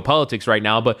in geopolitics right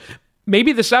now, but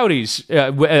maybe the Saudis,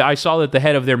 I saw that the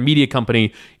head of their media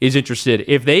company is interested.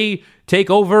 If they take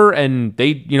over and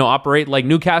they, operate like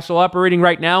Newcastle operating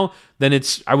right now, then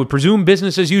it's, I would presume,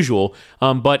 business as usual.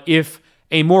 But if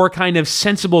a more kind of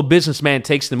sensible businessman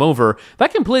takes them over,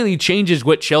 that completely changes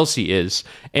what Chelsea is.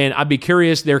 And I'd be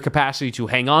curious their capacity to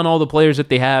hang on all the players that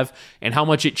they have and how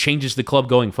much it changes the club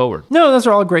going forward. No, those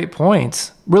are all great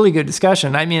points. Really good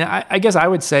discussion. I mean, I guess I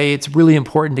would say it's really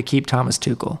important to keep Thomas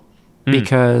Tuchel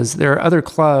because there are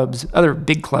other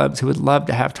big clubs who would love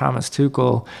to have Thomas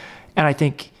Tuchel. And I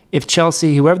think if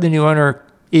Chelsea, whoever the new owner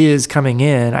is coming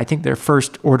in, I think their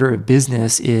first order of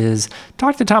business is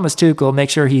talk to Thomas Tuchel, make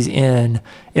sure he's in,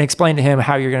 and explain to him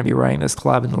how you're going to be running this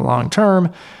club in the long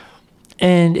term.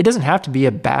 And it doesn't have to be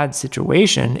a bad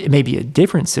situation. It may be a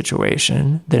different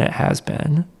situation than it has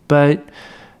been, but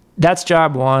that's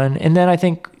job one. And then I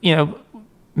think,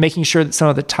 making sure that some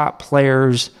of the top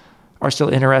players are still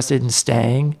interested in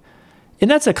staying. And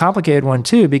that's a complicated one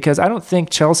too, because I don't think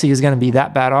Chelsea is going to be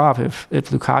that bad off if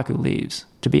Lukaku leaves,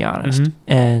 to be honest.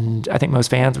 Mm-hmm. And I think most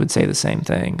fans would say the same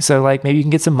thing. So maybe you can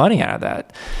get some money out of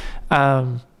that.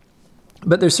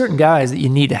 But there's certain guys that you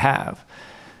need to have.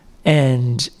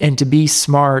 And to be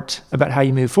smart about how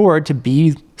you move forward, to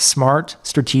be smart,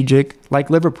 strategic, like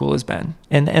Liverpool has been.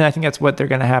 And I think that's what they're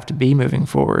going to have to be moving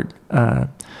forward,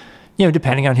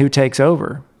 depending on who takes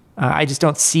over. I just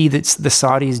don't see that the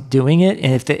Saudis doing it.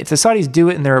 And if the Saudis do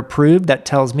it and they're approved, that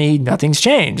tells me nothing's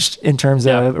changed in terms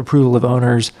of approval of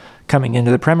owners coming into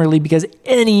the Premier League, because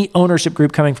any ownership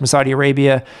group coming from Saudi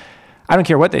Arabia, I don't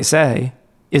care what they say,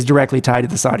 is directly tied to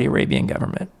the Saudi Arabian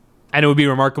government. And it would be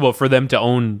remarkable for them to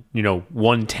own,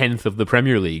 1/10 of the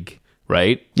Premier League,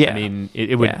 right? Yeah. I mean,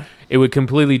 it would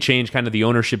completely change kind of the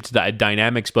ownership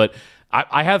dynamics. But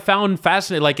I have found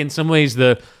fascinating, in some ways,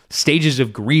 the stages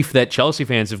of grief that Chelsea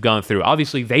fans have gone through.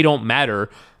 Obviously, they don't matter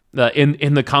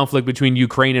in the conflict between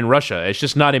Ukraine and Russia. It's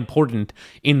just not important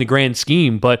in the grand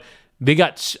scheme. But they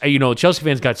got, Chelsea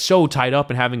fans got so tied up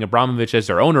in having Abramovich as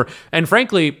their owner. And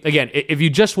frankly, again, if you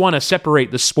just want to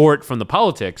separate the sport from the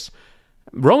politics,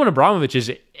 Roman Abramovich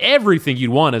is everything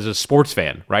you'd want as a sports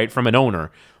fan, right? From an owner.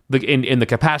 In the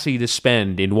capacity to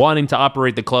spend, in wanting to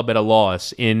operate the club at a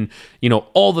loss, in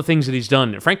all the things that he's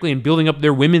done, frankly, in building up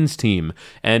their women's team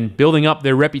and building up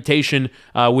their reputation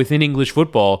within English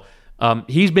football.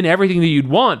 He's been everything that you'd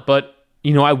want, but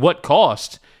at what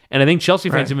cost? And I think Chelsea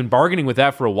fans have been bargaining with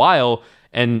that for a while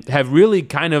and have really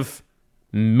kind of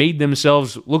made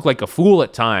themselves look like a fool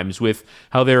at times with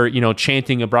how they're,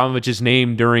 chanting Abramovich's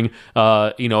name during,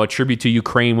 a tribute to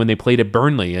Ukraine when they played at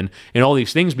Burnley and all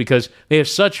these things, because they have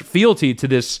such fealty to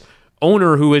this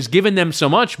owner who has given them so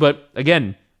much, but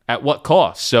again, at what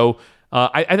cost? So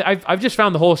I've just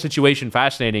found the whole situation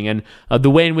fascinating, and the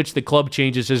way in which the club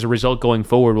changes as a result going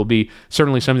forward will be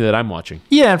certainly something that I'm watching.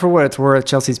 Yeah, and for what it's worth,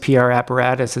 Chelsea's PR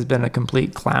apparatus has been a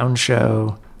complete clown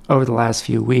show over the last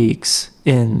few weeks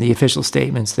in the official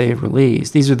statements they've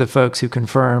released. These are the folks who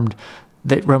confirmed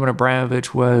that Roman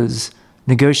Abramovich was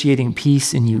negotiating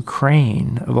peace in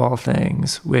Ukraine, of all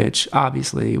things, which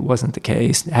obviously wasn't the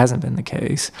case, hasn't been the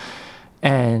case,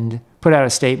 and put out a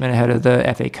statement ahead of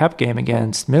the FA Cup game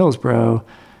against Middlesbrough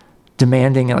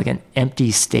demanding like an empty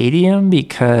stadium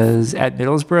because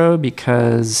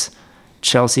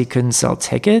Chelsea couldn't sell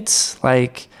tickets.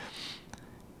 Like,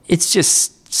 it's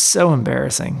just so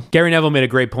embarrassing. Gary Neville made a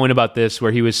great point about this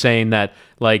where he was saying that,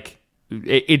 like,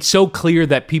 it's so clear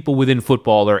that people within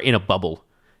football are in a bubble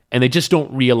and they just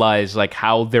don't realize like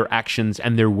how their actions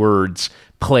and their words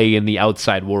play in the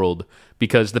outside world,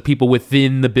 because the people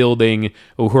within the building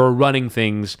who are running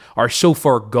things are so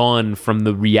far gone from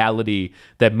the reality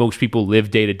that most people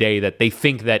live day to day that they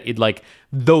think that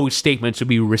those statements would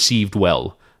be received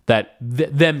well, that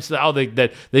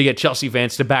that they get Chelsea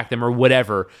fans to back them or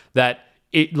whatever, that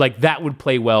that would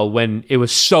play well when it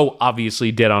was so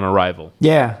obviously dead on arrival.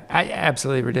 Yeah,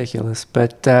 absolutely ridiculous.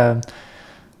 But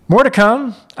more to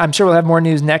come. I'm sure we'll have more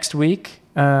news next week.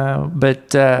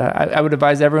 But I would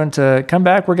advise everyone to come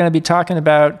back. We're going to be talking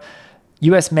about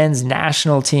U.S. men's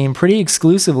national team pretty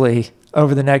exclusively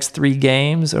over the next 3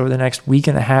 games, over the next week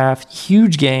and a half.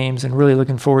 Huge games, and really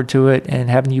looking forward to it and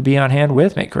having you be on hand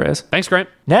with me, Chris. Thanks, Grant.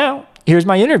 Now, here's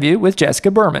my interview with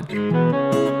Jessica Berman.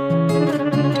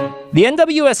 The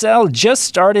NWSL just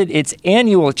started its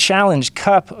annual Challenge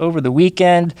Cup over the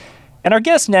weekend, and our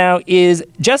guest now is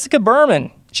Jessica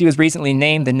Berman. She was recently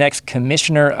named the next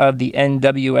commissioner of the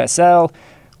NWSL,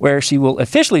 where she will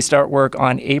officially start work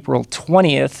on April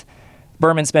 20th.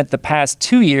 Berman spent the past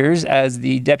 2 years as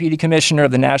the deputy commissioner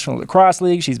of the National Lacrosse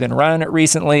League. She's been running it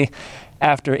recently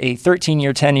after a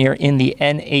 13-year tenure in the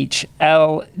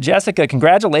NHL. Jessica,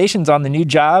 congratulations on the new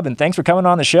job, and thanks for coming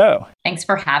on the show. Thanks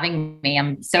for having me.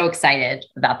 I'm so excited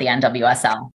about the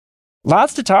NWSL.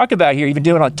 Lots to talk about here. You've been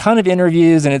doing a ton of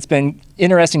interviews, and it's been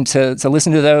interesting to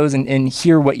listen to those and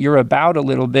hear what you're about a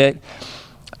little bit.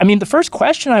 I mean, the first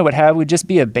question I would have would just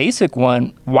be a basic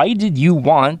one. Why did you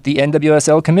want the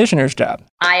NWSL commissioner's job?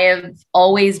 I have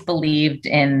always believed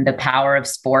in the power of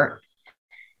sport.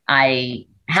 I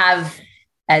have,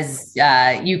 as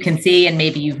you can see, and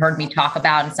maybe you've heard me talk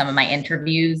about in some of my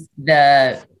interviews,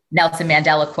 the Nelson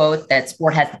Mandela quote that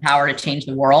sport has the power to change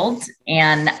the world.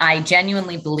 And I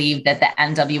genuinely believe that the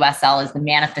NWSL is the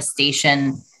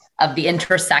manifestation of the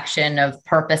intersection of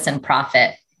purpose and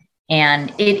profit.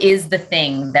 And it is the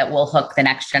thing that will hook the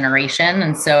next generation.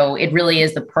 And so it really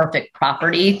is the perfect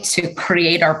property to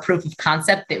create our proof of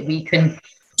concept that we can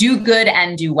do good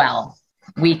and do well.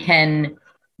 We can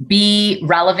be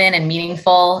relevant and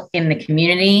meaningful in the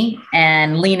community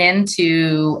and lean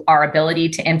into our ability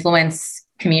to influence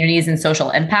communities and social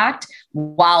impact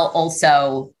while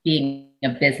also being a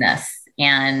business.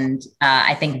 And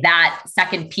I think that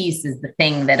second piece is the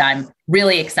thing that I'm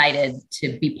really excited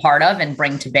to be part of and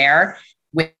bring to bear,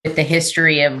 with the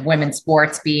history of women's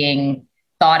sports being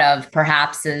thought of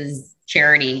perhaps as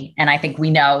charity. And I think we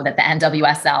know that the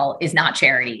NWSL is not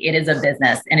charity. It is a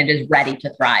business, and it is ready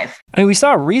to thrive. I mean, we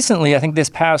saw recently, I think this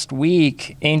past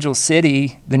week, Angel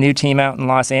City, the new team out in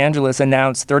Los Angeles,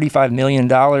 announced $35 million in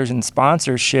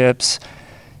sponsorships,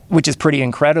 which is pretty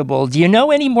incredible. Do you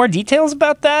know any more details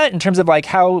about that in terms of like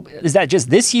how, is that just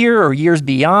this year or years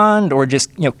beyond, or just,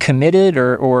 committed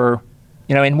or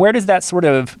and where does that sort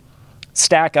of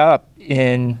stack up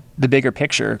in the bigger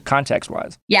picture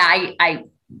context-wise? Yeah, I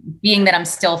being that I'm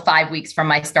still 5 weeks from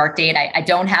my start date, I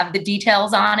don't have the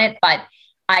details on it, but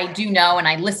I do know, and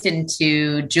I listened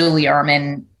to Julie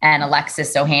Ehrman and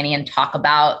Alexis Ohanian talk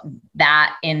about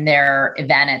that in their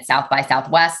event at South by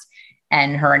Southwest,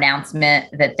 and her announcement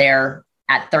that they're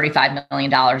at $35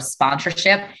 million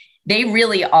sponsorship. They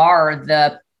really are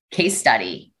the case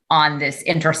study on this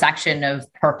intersection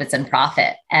of purpose and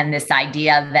profit, and this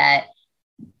idea that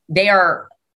they are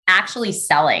actually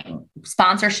selling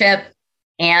sponsorship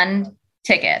and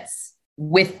tickets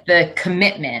with the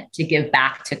commitment to give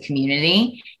back to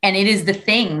community. And it is the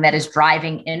thing that is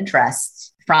driving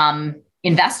interest from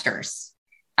investors.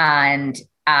 And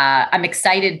I'm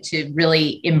excited to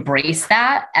really embrace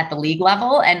that at the league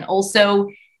level and also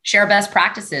share best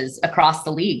practices across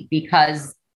the league,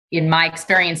 because in my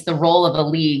experience, the role of a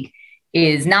league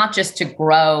is not just to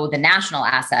grow the national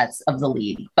assets of the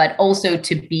league, but also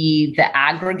to be the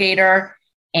aggregator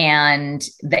and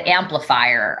the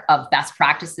amplifier of best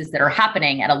practices that are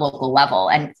happening at a local level.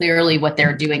 And clearly what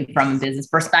they're doing from a business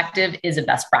perspective is a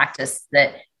best practice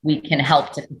that we can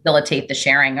help to facilitate the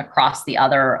sharing across the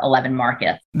other 11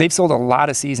 markets. They've sold a lot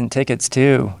of season tickets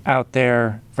too out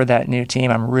there for that new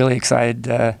team. I'm really excited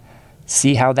to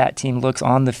see how that team looks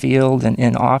on the field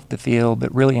and off the field,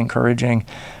 but really encouraging.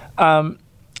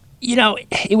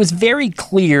 It was very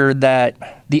clear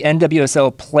that the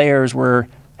NWSL players were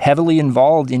heavily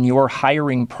involved in your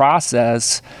hiring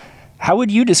process. How would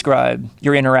you describe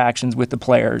your interactions with the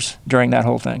players during that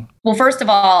whole thing? Well, first of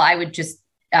all, I would just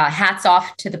hats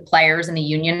off to the players in the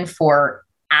union for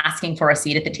asking for a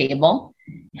seat at the table.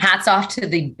 Hats off to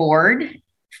the board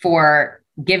for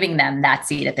giving them that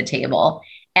seat at the table.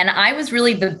 And I was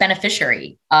really the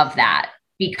beneficiary of that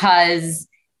because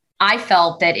I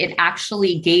felt that it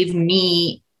actually gave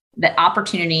me the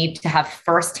opportunity to have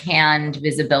firsthand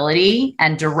visibility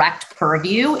and direct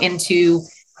purview into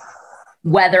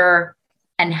whether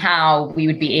and how we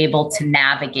would be able to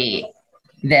navigate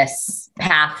this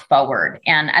path forward.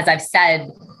 And as I've said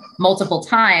multiple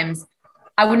times,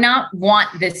 I would not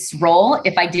want this role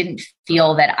if I didn't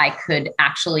feel that I could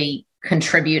actually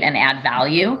contribute and add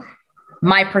value.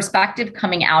 My perspective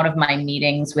coming out of my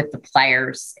meetings with the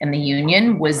players in the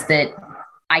union was that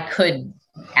I could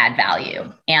add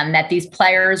value and that these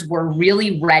players were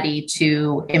really ready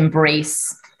to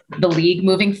embrace the league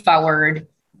moving forward,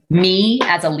 me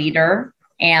as a leader.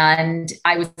 And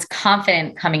I was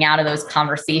confident coming out of those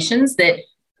conversations that,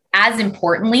 as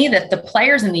importantly, that the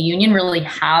players in the union really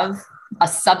have a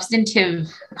substantive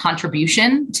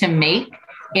contribution to make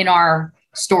in our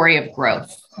story of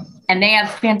growth. And they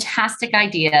have fantastic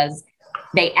ideas.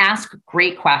 They ask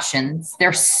great questions.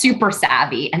 They're super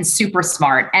savvy and super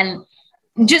smart. And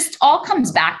just all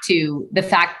comes back to the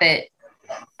fact that,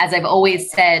 as I've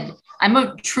always said, I'm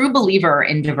a true believer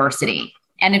in diversity.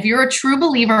 And if you're a true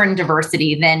believer in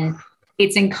diversity, then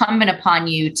it's incumbent upon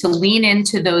you to lean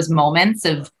into those moments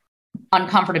of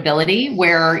uncomfortability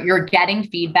where you're getting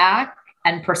feedback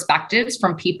and perspectives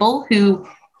from people who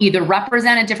either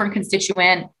represent a different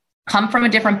constituent, come from a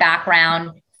different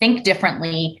background, think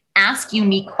differently, ask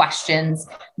unique questions.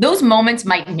 Those moments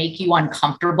might make you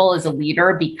uncomfortable as a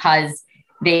leader because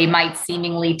they might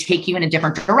seemingly take you in a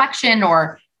different direction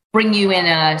or bring you in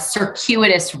a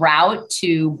circuitous route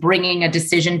to bringing a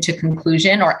decision to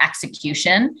conclusion or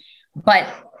execution. But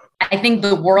I think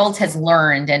the world has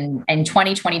learned, and in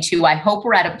 2022, I hope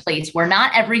we're at a place where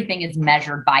not everything is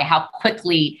measured by how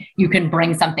quickly you can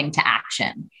bring something to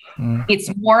action.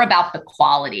 It's more about the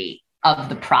quality of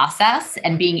the process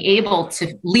and being able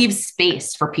to leave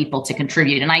space for people to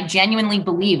contribute. And I genuinely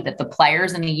believe that the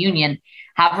players in the union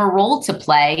have a role to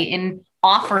play in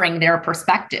offering their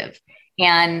perspective.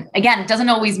 And again, it doesn't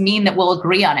always mean that we'll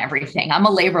agree on everything. I'm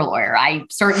a labor lawyer. I've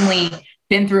certainly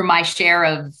been through my share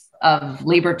of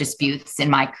labor disputes in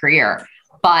my career,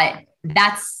 but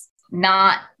that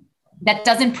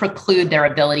doesn't preclude their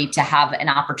ability to have an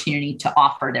opportunity to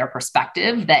offer their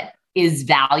perspective that is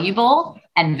valuable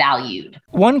and valued.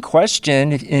 One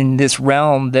question in this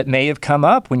realm that may have come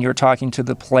up when you were talking to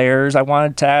the players, I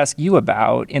wanted to ask you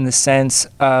about, in the sense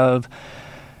of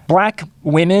Black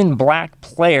women, Black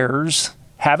players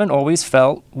haven't always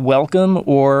felt welcome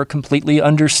or completely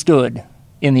understood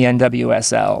in the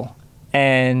NWSL.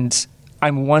 And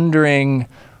I'm wondering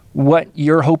what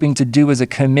you're hoping to do as a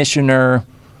commissioner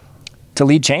to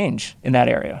lead change in that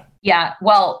area. Yeah,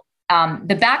 well,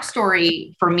 the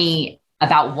backstory for me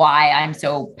about why I'm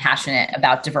so passionate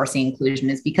about diversity and inclusion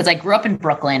is because I grew up in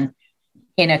Brooklyn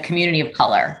in a community of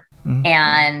color. Mm-hmm.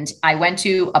 And I went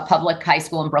to a public high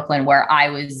school in Brooklyn where I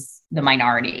was the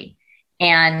minority.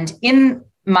 And in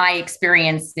my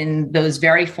experience in those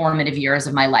very formative years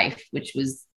of my life, which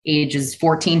was ages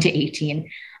 14 to 18,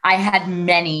 I had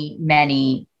many,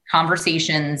 many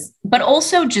conversations, but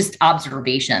also just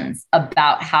observations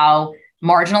about how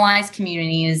marginalized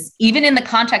communities, even in the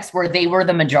context where they were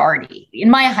the majority. In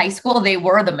my high school, they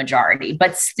were the majority,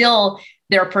 but still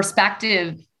their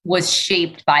perspective was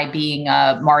shaped by being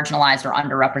a marginalized or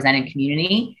underrepresented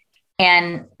community.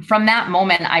 And from that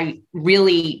moment, I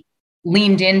really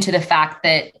leaned into the fact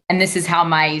that, and this is how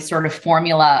my sort of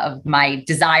formula of my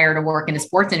desire to work in the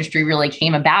sports industry really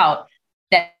came about,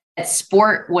 that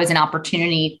sport was an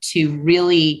opportunity to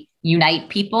really unite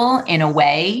people in a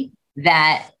way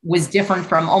that was different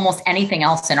from almost anything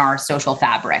else in our social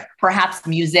fabric. Perhaps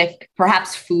music,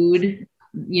 perhaps food.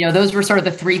 You know, those were sort of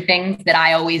the three things that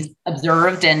I always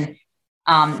observed and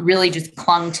really just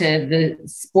clung to the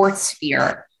sports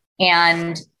sphere.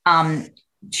 And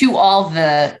to all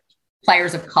the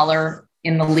players of color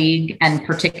in the league, and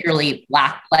particularly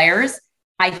Black players,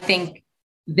 I think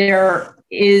there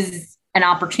is an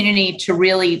opportunity to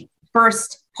really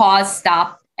first pause,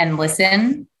 stop, and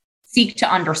listen, seek to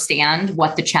understand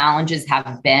what the challenges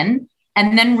have been,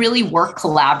 and then really work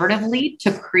collaboratively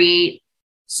to create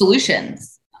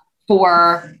solutions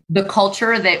for the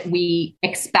culture that we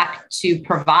expect to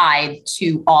provide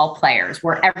to all players,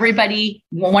 where everybody,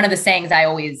 one of the sayings I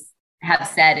always have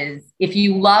said is if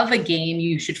you love a game,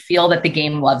 you should feel that the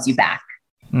game loves you back.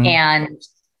 And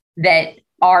that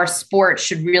our sport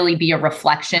should really be a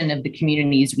reflection of the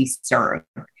communities we serve.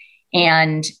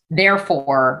 And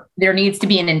therefore, there needs to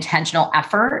be an intentional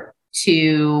effort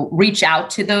to reach out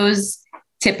to those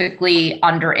typically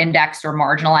under-indexed or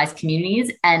marginalized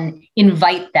communities and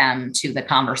invite them to the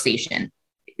conversation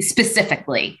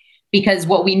specifically. Because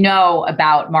what we know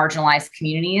about marginalized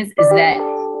communities is that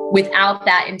without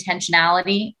that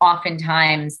intentionality,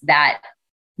 oftentimes that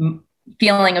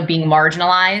feeling of being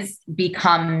marginalized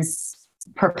becomes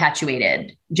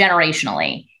perpetuated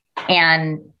generationally.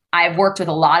 And I've worked with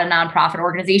a lot of nonprofit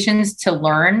organizations to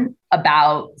learn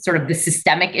about sort of the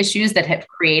systemic issues that have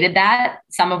created that,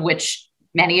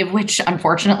 many of which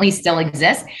unfortunately still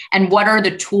exist, and what are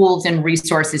the tools and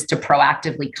resources to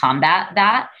proactively combat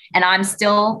that. And I'm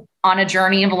still on a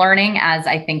journey of learning, as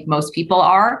I think most people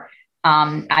are.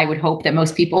 I would hope that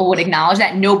most people would acknowledge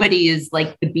that nobody is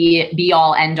like the be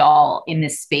all end all in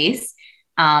this space.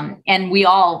 And we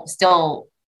all still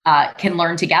can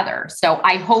learn together. So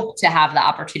I hope to have the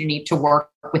opportunity to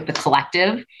work with the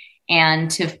collective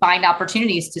and to find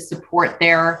opportunities to support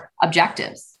their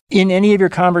objectives. In any of your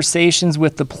conversations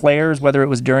with the players, whether it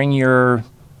was during your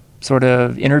sort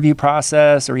of interview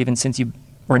process or even since you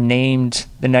were named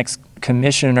the next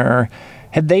commissioner,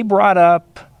 had they brought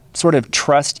up sort of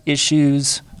trust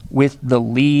issues with the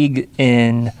league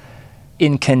in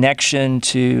connection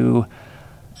to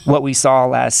what we saw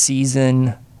last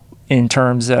season in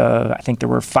terms of, I think there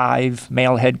were 5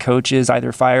 male head coaches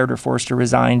either fired or forced to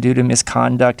resign due to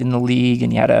misconduct in the league,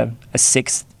 and you had a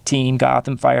 6th team,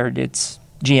 Gotham, fired its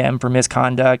GM for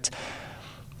misconduct.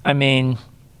 I mean,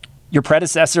 your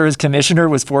predecessor as commissioner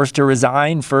was forced to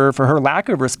resign for her lack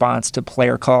of response to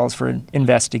player calls for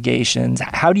investigations.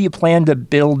 How do you plan to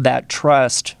rebuild that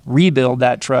trust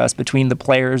between the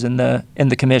players and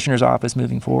the commissioner's office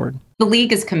moving forward? The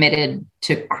league is committed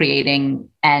to creating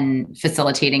and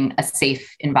facilitating a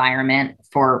safe environment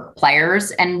for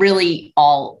players and really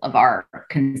all of our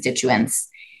constituents.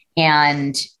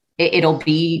 And it'll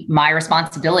be my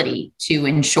responsibility to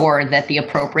ensure that the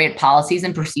appropriate policies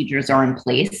and procedures are in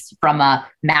place from a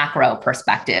macro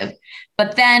perspective.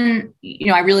 But then,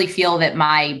 I really feel that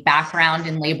my background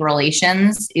in labor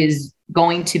relations is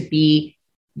going to be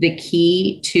the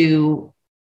key to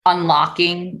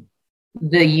unlocking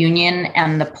the union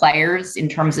and the players in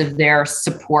terms of their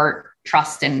support,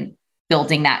 trust, and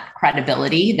building that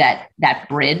credibility, that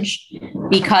bridge.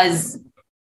 Because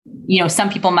some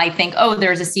people might think, oh,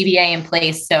 there's a CBA in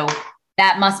place, so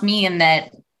that must mean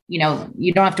that, you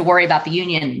don't have to worry about the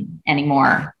union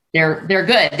anymore. They're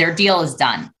good. Their deal is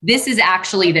done. This is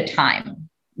actually the time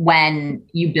when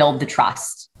you build the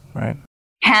trust. Right.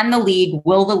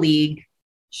 Will the league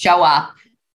show up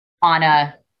on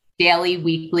a daily,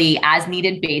 weekly, as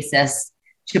needed basis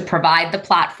to provide the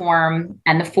platform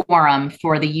and the forum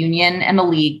for the union and the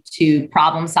league to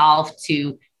problem solve,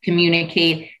 to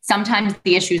communicate? Sometimes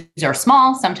the issues are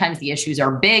small. Sometimes the issues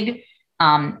are big.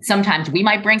 Sometimes we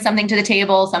might bring something to the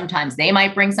table. Sometimes they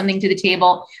might bring something to the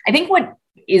table. I think what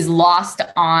is lost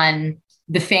on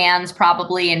the fans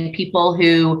probably and people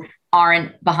who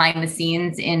aren't behind the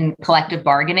scenes in collective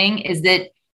bargaining is that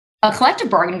a collective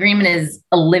bargaining agreement is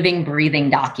a living, breathing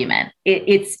document.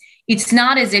 It's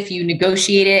not as if you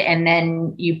negotiate it and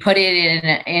then you put it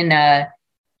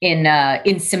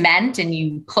in cement and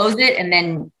you close it and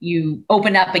then you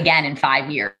open up again in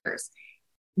 5 years.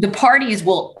 The parties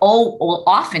will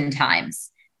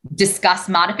oftentimes discuss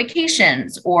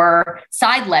modifications or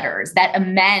side letters that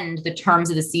amend the terms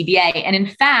of the CBA. And in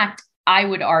fact, I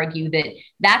would argue that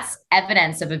that's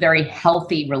evidence of a very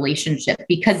healthy relationship,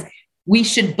 because we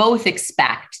should both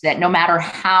expect that no matter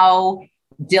how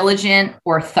diligent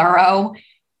or thorough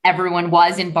everyone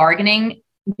was in bargaining,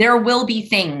 there will be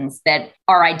things that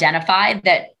are identified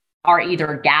that are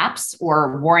either gaps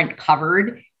or weren't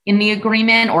covered in the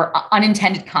agreement, or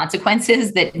unintended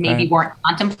consequences that maybe weren't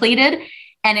contemplated.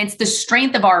 And it's the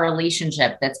strength of our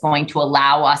relationship that's going to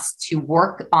allow us to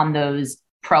work on those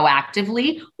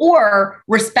proactively or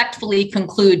respectfully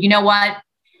conclude, you know what,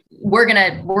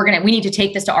 we need to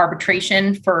take this to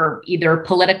arbitration for either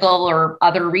political or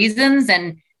other reasons.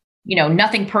 And,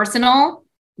 nothing personal.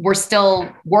 We're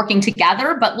still working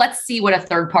together, but let's see what a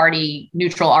third party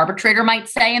neutral arbitrator might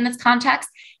say in this context,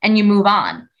 and you move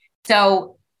on.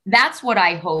 So that's what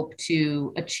I hope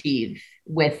to achieve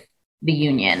with the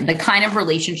union, the kind of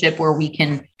relationship where we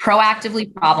can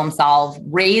proactively problem solve,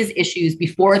 raise issues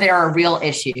before they're a real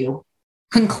issue,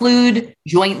 conclude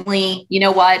jointly, you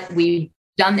know what, we've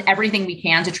done everything we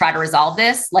can to try to resolve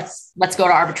this. Let's go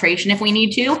to arbitration if we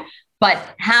need to.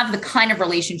 but have the kind of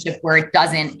relationship where it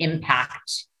doesn't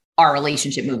impact our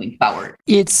relationship moving forward.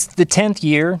 It's the 10th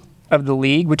year of the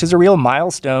league, which is a real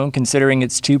milestone considering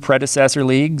its two predecessor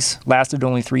leagues lasted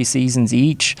only 3 seasons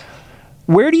each.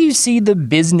 Where do you see the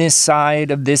business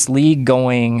side of this league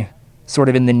going sort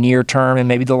of in the near term and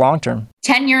maybe the long term?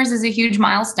 10 years is a huge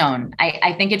milestone.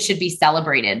 I think it should be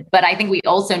celebrated, but I think we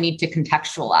also need to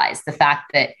contextualize the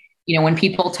fact that, when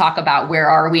people talk about where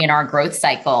are we in our growth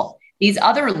cycle, these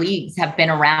other leagues have been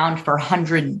around for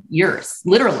 100 years,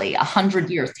 literally 100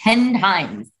 years, 10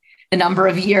 times the number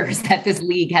of years that this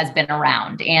league has been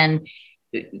around. And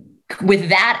with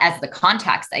that as the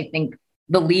context, I think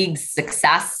the league's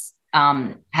success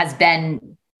has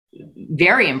been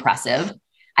very impressive.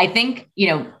 I think,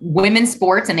 women's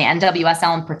sports and the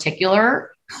NWSL in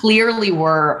particular clearly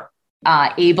were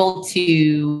able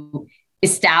to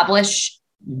establish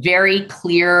very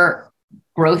clear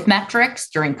growth metrics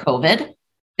during COVID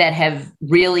that have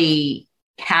really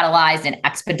catalyzed and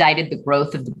expedited the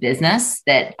growth of the business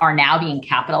that are now being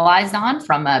capitalized on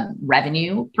from a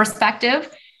revenue perspective.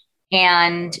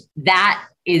 And that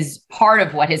is part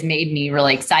of what has made me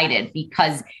really excited,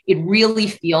 because it really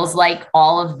feels like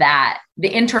all of that, the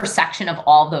intersection of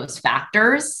all those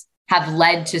factors have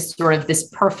led to sort of this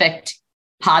perfect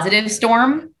positive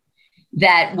storm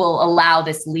that will allow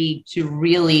this league to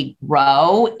really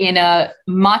grow in a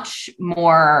much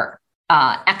more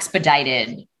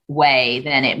expedited way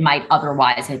than it might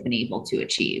otherwise have been able to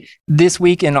achieve. This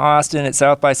week in Austin at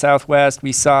South by Southwest,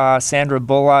 we saw Sandra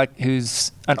Bullock,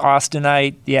 who's an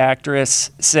Austinite, the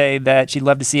actress, say that she'd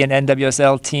love to see an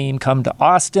NWSL team come to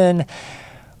Austin.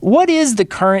 What is the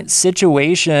current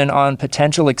situation on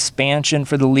potential expansion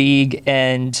for the league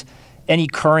and any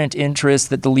current interest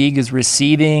that the league is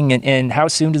receiving, and how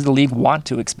soon does the league want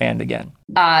to expand again?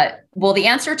 Well, the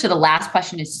answer to the last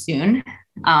question is soon.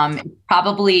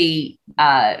 Probably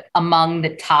among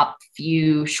the top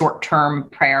few short-term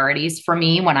priorities for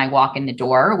me when I walk in the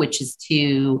door, which is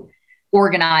to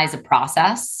organize a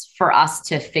process for us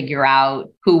to figure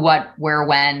out who, what, where,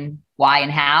 when, why,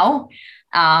 and how.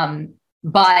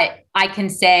 But I can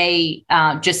say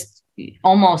just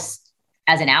almost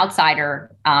as an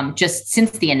outsider, just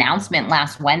since the announcement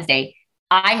last Wednesday,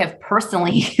 I have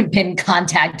personally been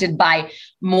contacted by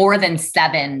more than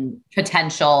 7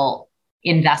 potential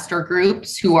investor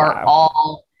groups who are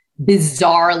all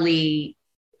bizarrely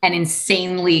and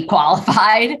insanely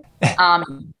qualified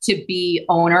to be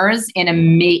owners in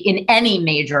any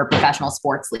major professional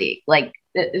sports league. Like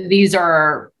these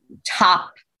are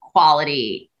top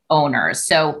quality owners.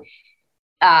 So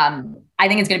I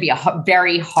think it's going to be a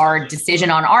very hard decision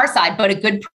on our side, but a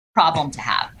good problem to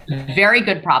have. Very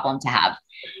good problem to have.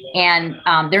 And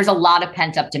there's a lot of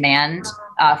pent up demand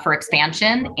for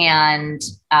expansion. And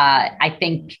I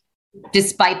think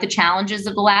despite the challenges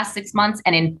of the last 6 months,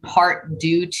 and in part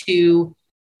due to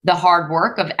the hard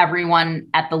work of everyone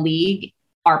at the league,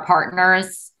 our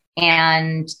partners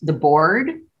and the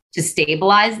board to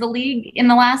stabilize the league in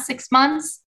the last 6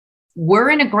 months, we're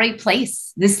in a great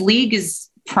place. This league is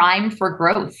primed for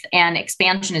growth, and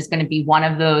expansion is going to be one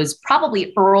of those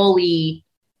probably early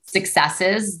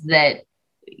successes that,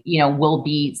 we'll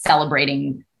be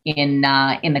celebrating in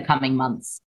the coming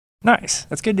months. Nice.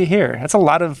 That's good to hear. That's a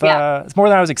lot of, it's more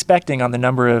than I was expecting on the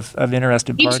number of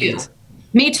interested parties.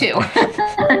 Me too.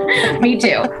 Me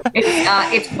too.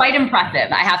 It's quite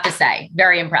impressive, I have to say.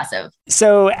 Very impressive.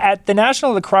 So at the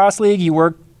National Lacrosse League,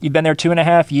 you've been there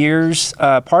 2.5 years.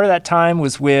 Part of that time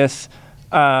was with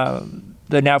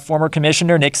the now former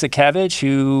commissioner, Nick Sakiewicz,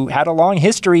 who had a long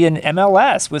history in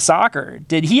MLS with soccer.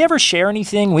 Did he ever share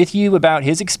anything with you about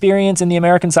his experience in the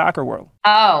American soccer world?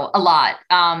 Oh, a lot.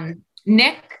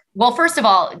 Nick, well, first of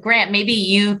all, Grant, maybe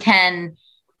you can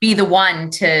be the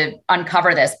one to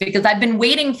uncover this, because I've been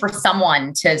waiting for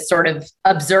someone to sort of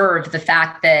observe the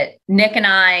fact that Nick and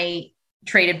I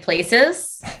traded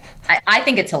places. I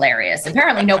think it's hilarious.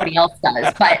 Apparently nobody else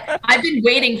does, but I've been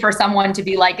waiting for someone to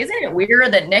be like, isn't it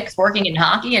weird that Nick's working in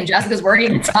hockey and Jessica's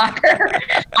working in soccer?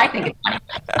 I think it's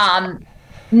funny.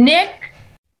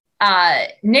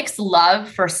 Nick's love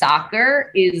for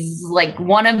soccer is like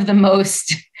one of the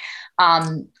most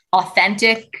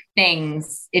authentic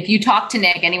things. If you talk to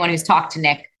Nick, anyone who's talked to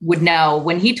Nick would know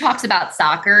when he talks about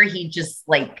soccer, he just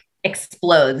like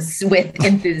explodes with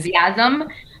enthusiasm.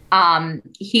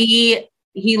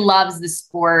 He loves the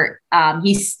sport.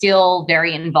 He's still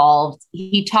very involved.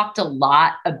 He talked a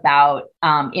lot about,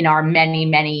 in our many,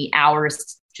 many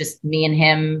hours, just me and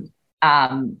him,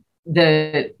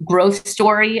 the growth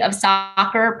story of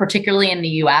soccer, particularly in the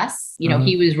US.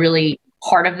 He was really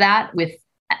part of that with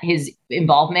his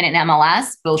involvement in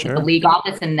MLS, both at the league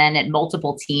office and then at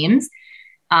multiple teams.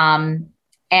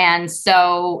 And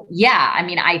so, yeah, I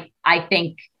mean, I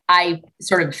think I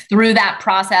sort of through that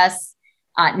process,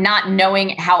 not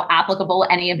knowing how applicable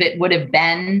any of it would have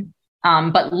been,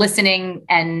 but listening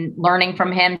and learning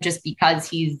from him just because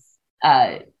he's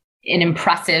an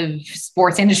impressive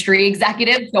sports industry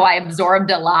executive. So I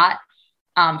absorbed a lot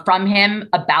from him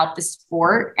about the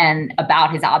sport and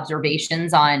about his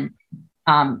observations on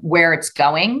where it's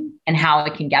going and how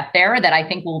it can get there that I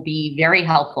think will be very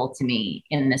helpful to me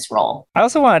in this role. I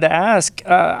also wanted to ask,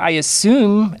 I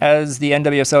assume as the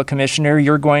NWSL commissioner,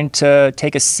 you're going to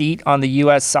take a seat on the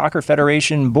U.S. Soccer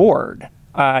Federation board.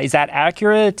 Is that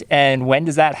accurate? And when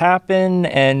does that happen?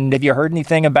 And have you heard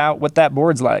anything about what that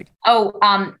board's like? Oh,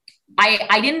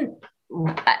 I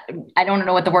don't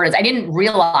know what the word is. I didn't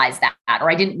realize that,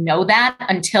 or I didn't know that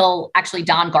until actually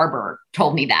Don Garber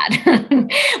told me that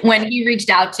when he reached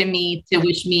out to me to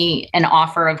wish me an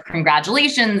offer of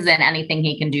congratulations and anything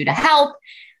he can do to help.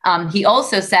 He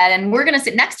also said, and we're going to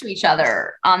sit next to each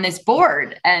other on this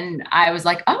board. And I was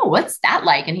like, oh, what's that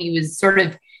like? And he was sort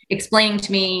of explaining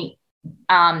to me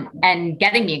and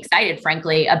getting me excited,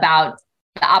 frankly, about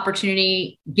the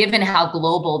opportunity, given how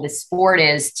global this sport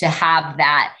is, to have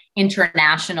that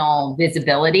international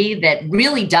visibility that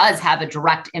really does have a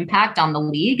direct impact on the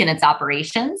league and its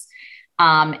operations.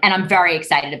 And I'm very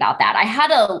excited about that. I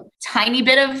had a tiny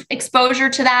bit of exposure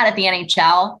to that at the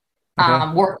NHL,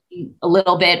 working a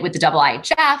little bit with the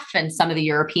IIHF and some of the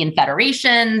European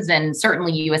federations, and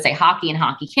certainly USA Hockey and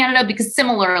Hockey Canada, because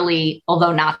similarly,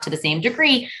 although not to the same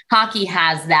degree, hockey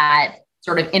has that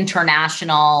sort of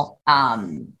international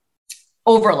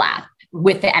overlap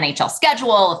with the NHL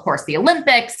schedule, of course, the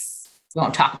Olympics. We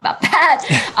won't talk about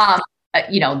that.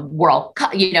 World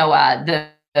Cup,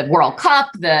 the World Cup,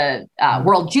 the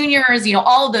World Juniors,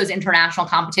 all of those international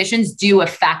competitions do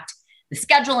affect the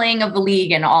scheduling of the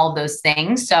league and all of those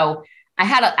things. So I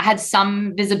had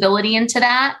some visibility into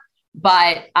that,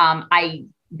 but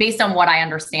based on what I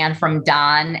understand from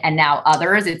Don and now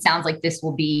others, it sounds like this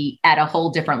will be at a whole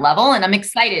different level. And I'm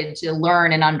excited to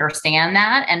learn and understand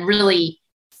that and really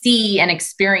see and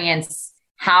experience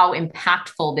how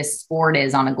impactful this sport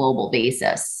is on a global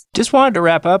basis. Just wanted to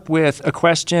wrap up with a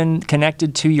question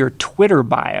connected to your Twitter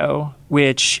bio,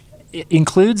 which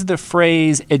includes the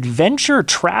phrase adventure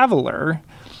traveler.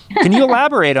 Can you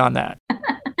elaborate on that?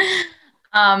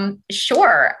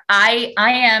 Sure. I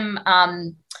am,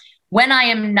 when I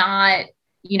am not,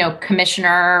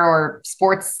 commissioner or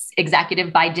sports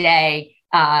executive by day,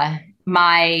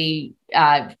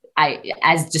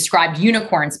 as described,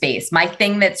 unicorn space. My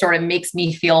thing that sort of makes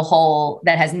me feel whole,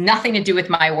 that has nothing to do with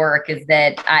my work, is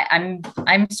that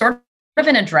I'm sort of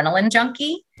an adrenaline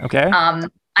junkie. Okay.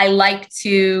 I like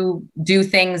to do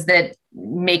things that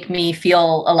make me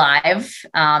feel alive.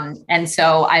 And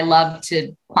so I love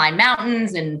to climb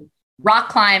mountains and rock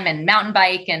climb and mountain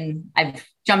bike. And I've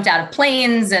jumped out of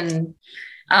planes and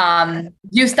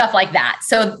do stuff like that.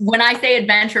 So when I say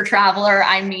adventure traveler,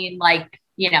 I mean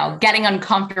getting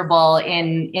uncomfortable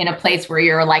in a place where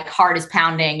your heart is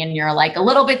pounding and you're a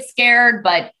little bit scared,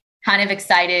 but kind of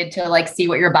excited to see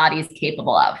what your body is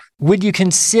capable of. Would you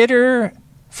consider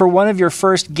for one of your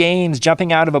first games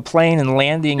jumping out of a plane and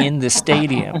landing in the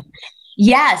stadium?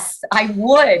 Yes, I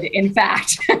would, in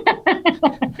fact.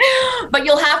 But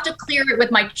you'll have to clear it with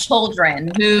my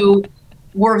children, who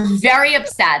were very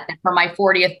upset that for my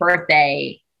 40th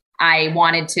birthday, I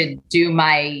wanted to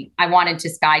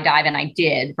skydive, and I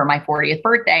did for my 40th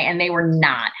birthday, and they were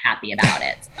not happy about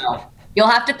it. So you'll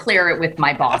have to clear it with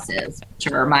my bosses,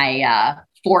 which are my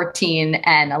 14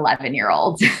 and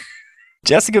 11-year-olds.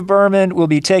 Jessica Berman will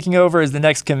be taking over as the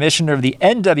next commissioner of the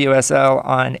NWSL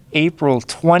on April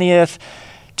 20th.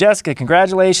 Jessica,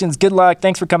 congratulations. Good luck.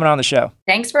 Thanks for coming on the show.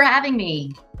 Thanks for having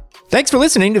me. Thanks for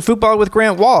listening to Football with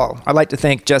Grant Wahl. I'd like to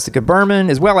thank Jessica Berman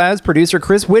as well as producer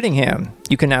Chris Whittingham.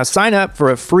 You can now sign up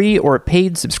for a free or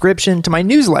paid subscription to my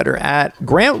newsletter at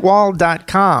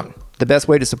grantwahl.com. The best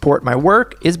way to support my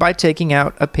work is by taking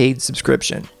out a paid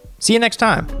subscription. See you next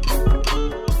time.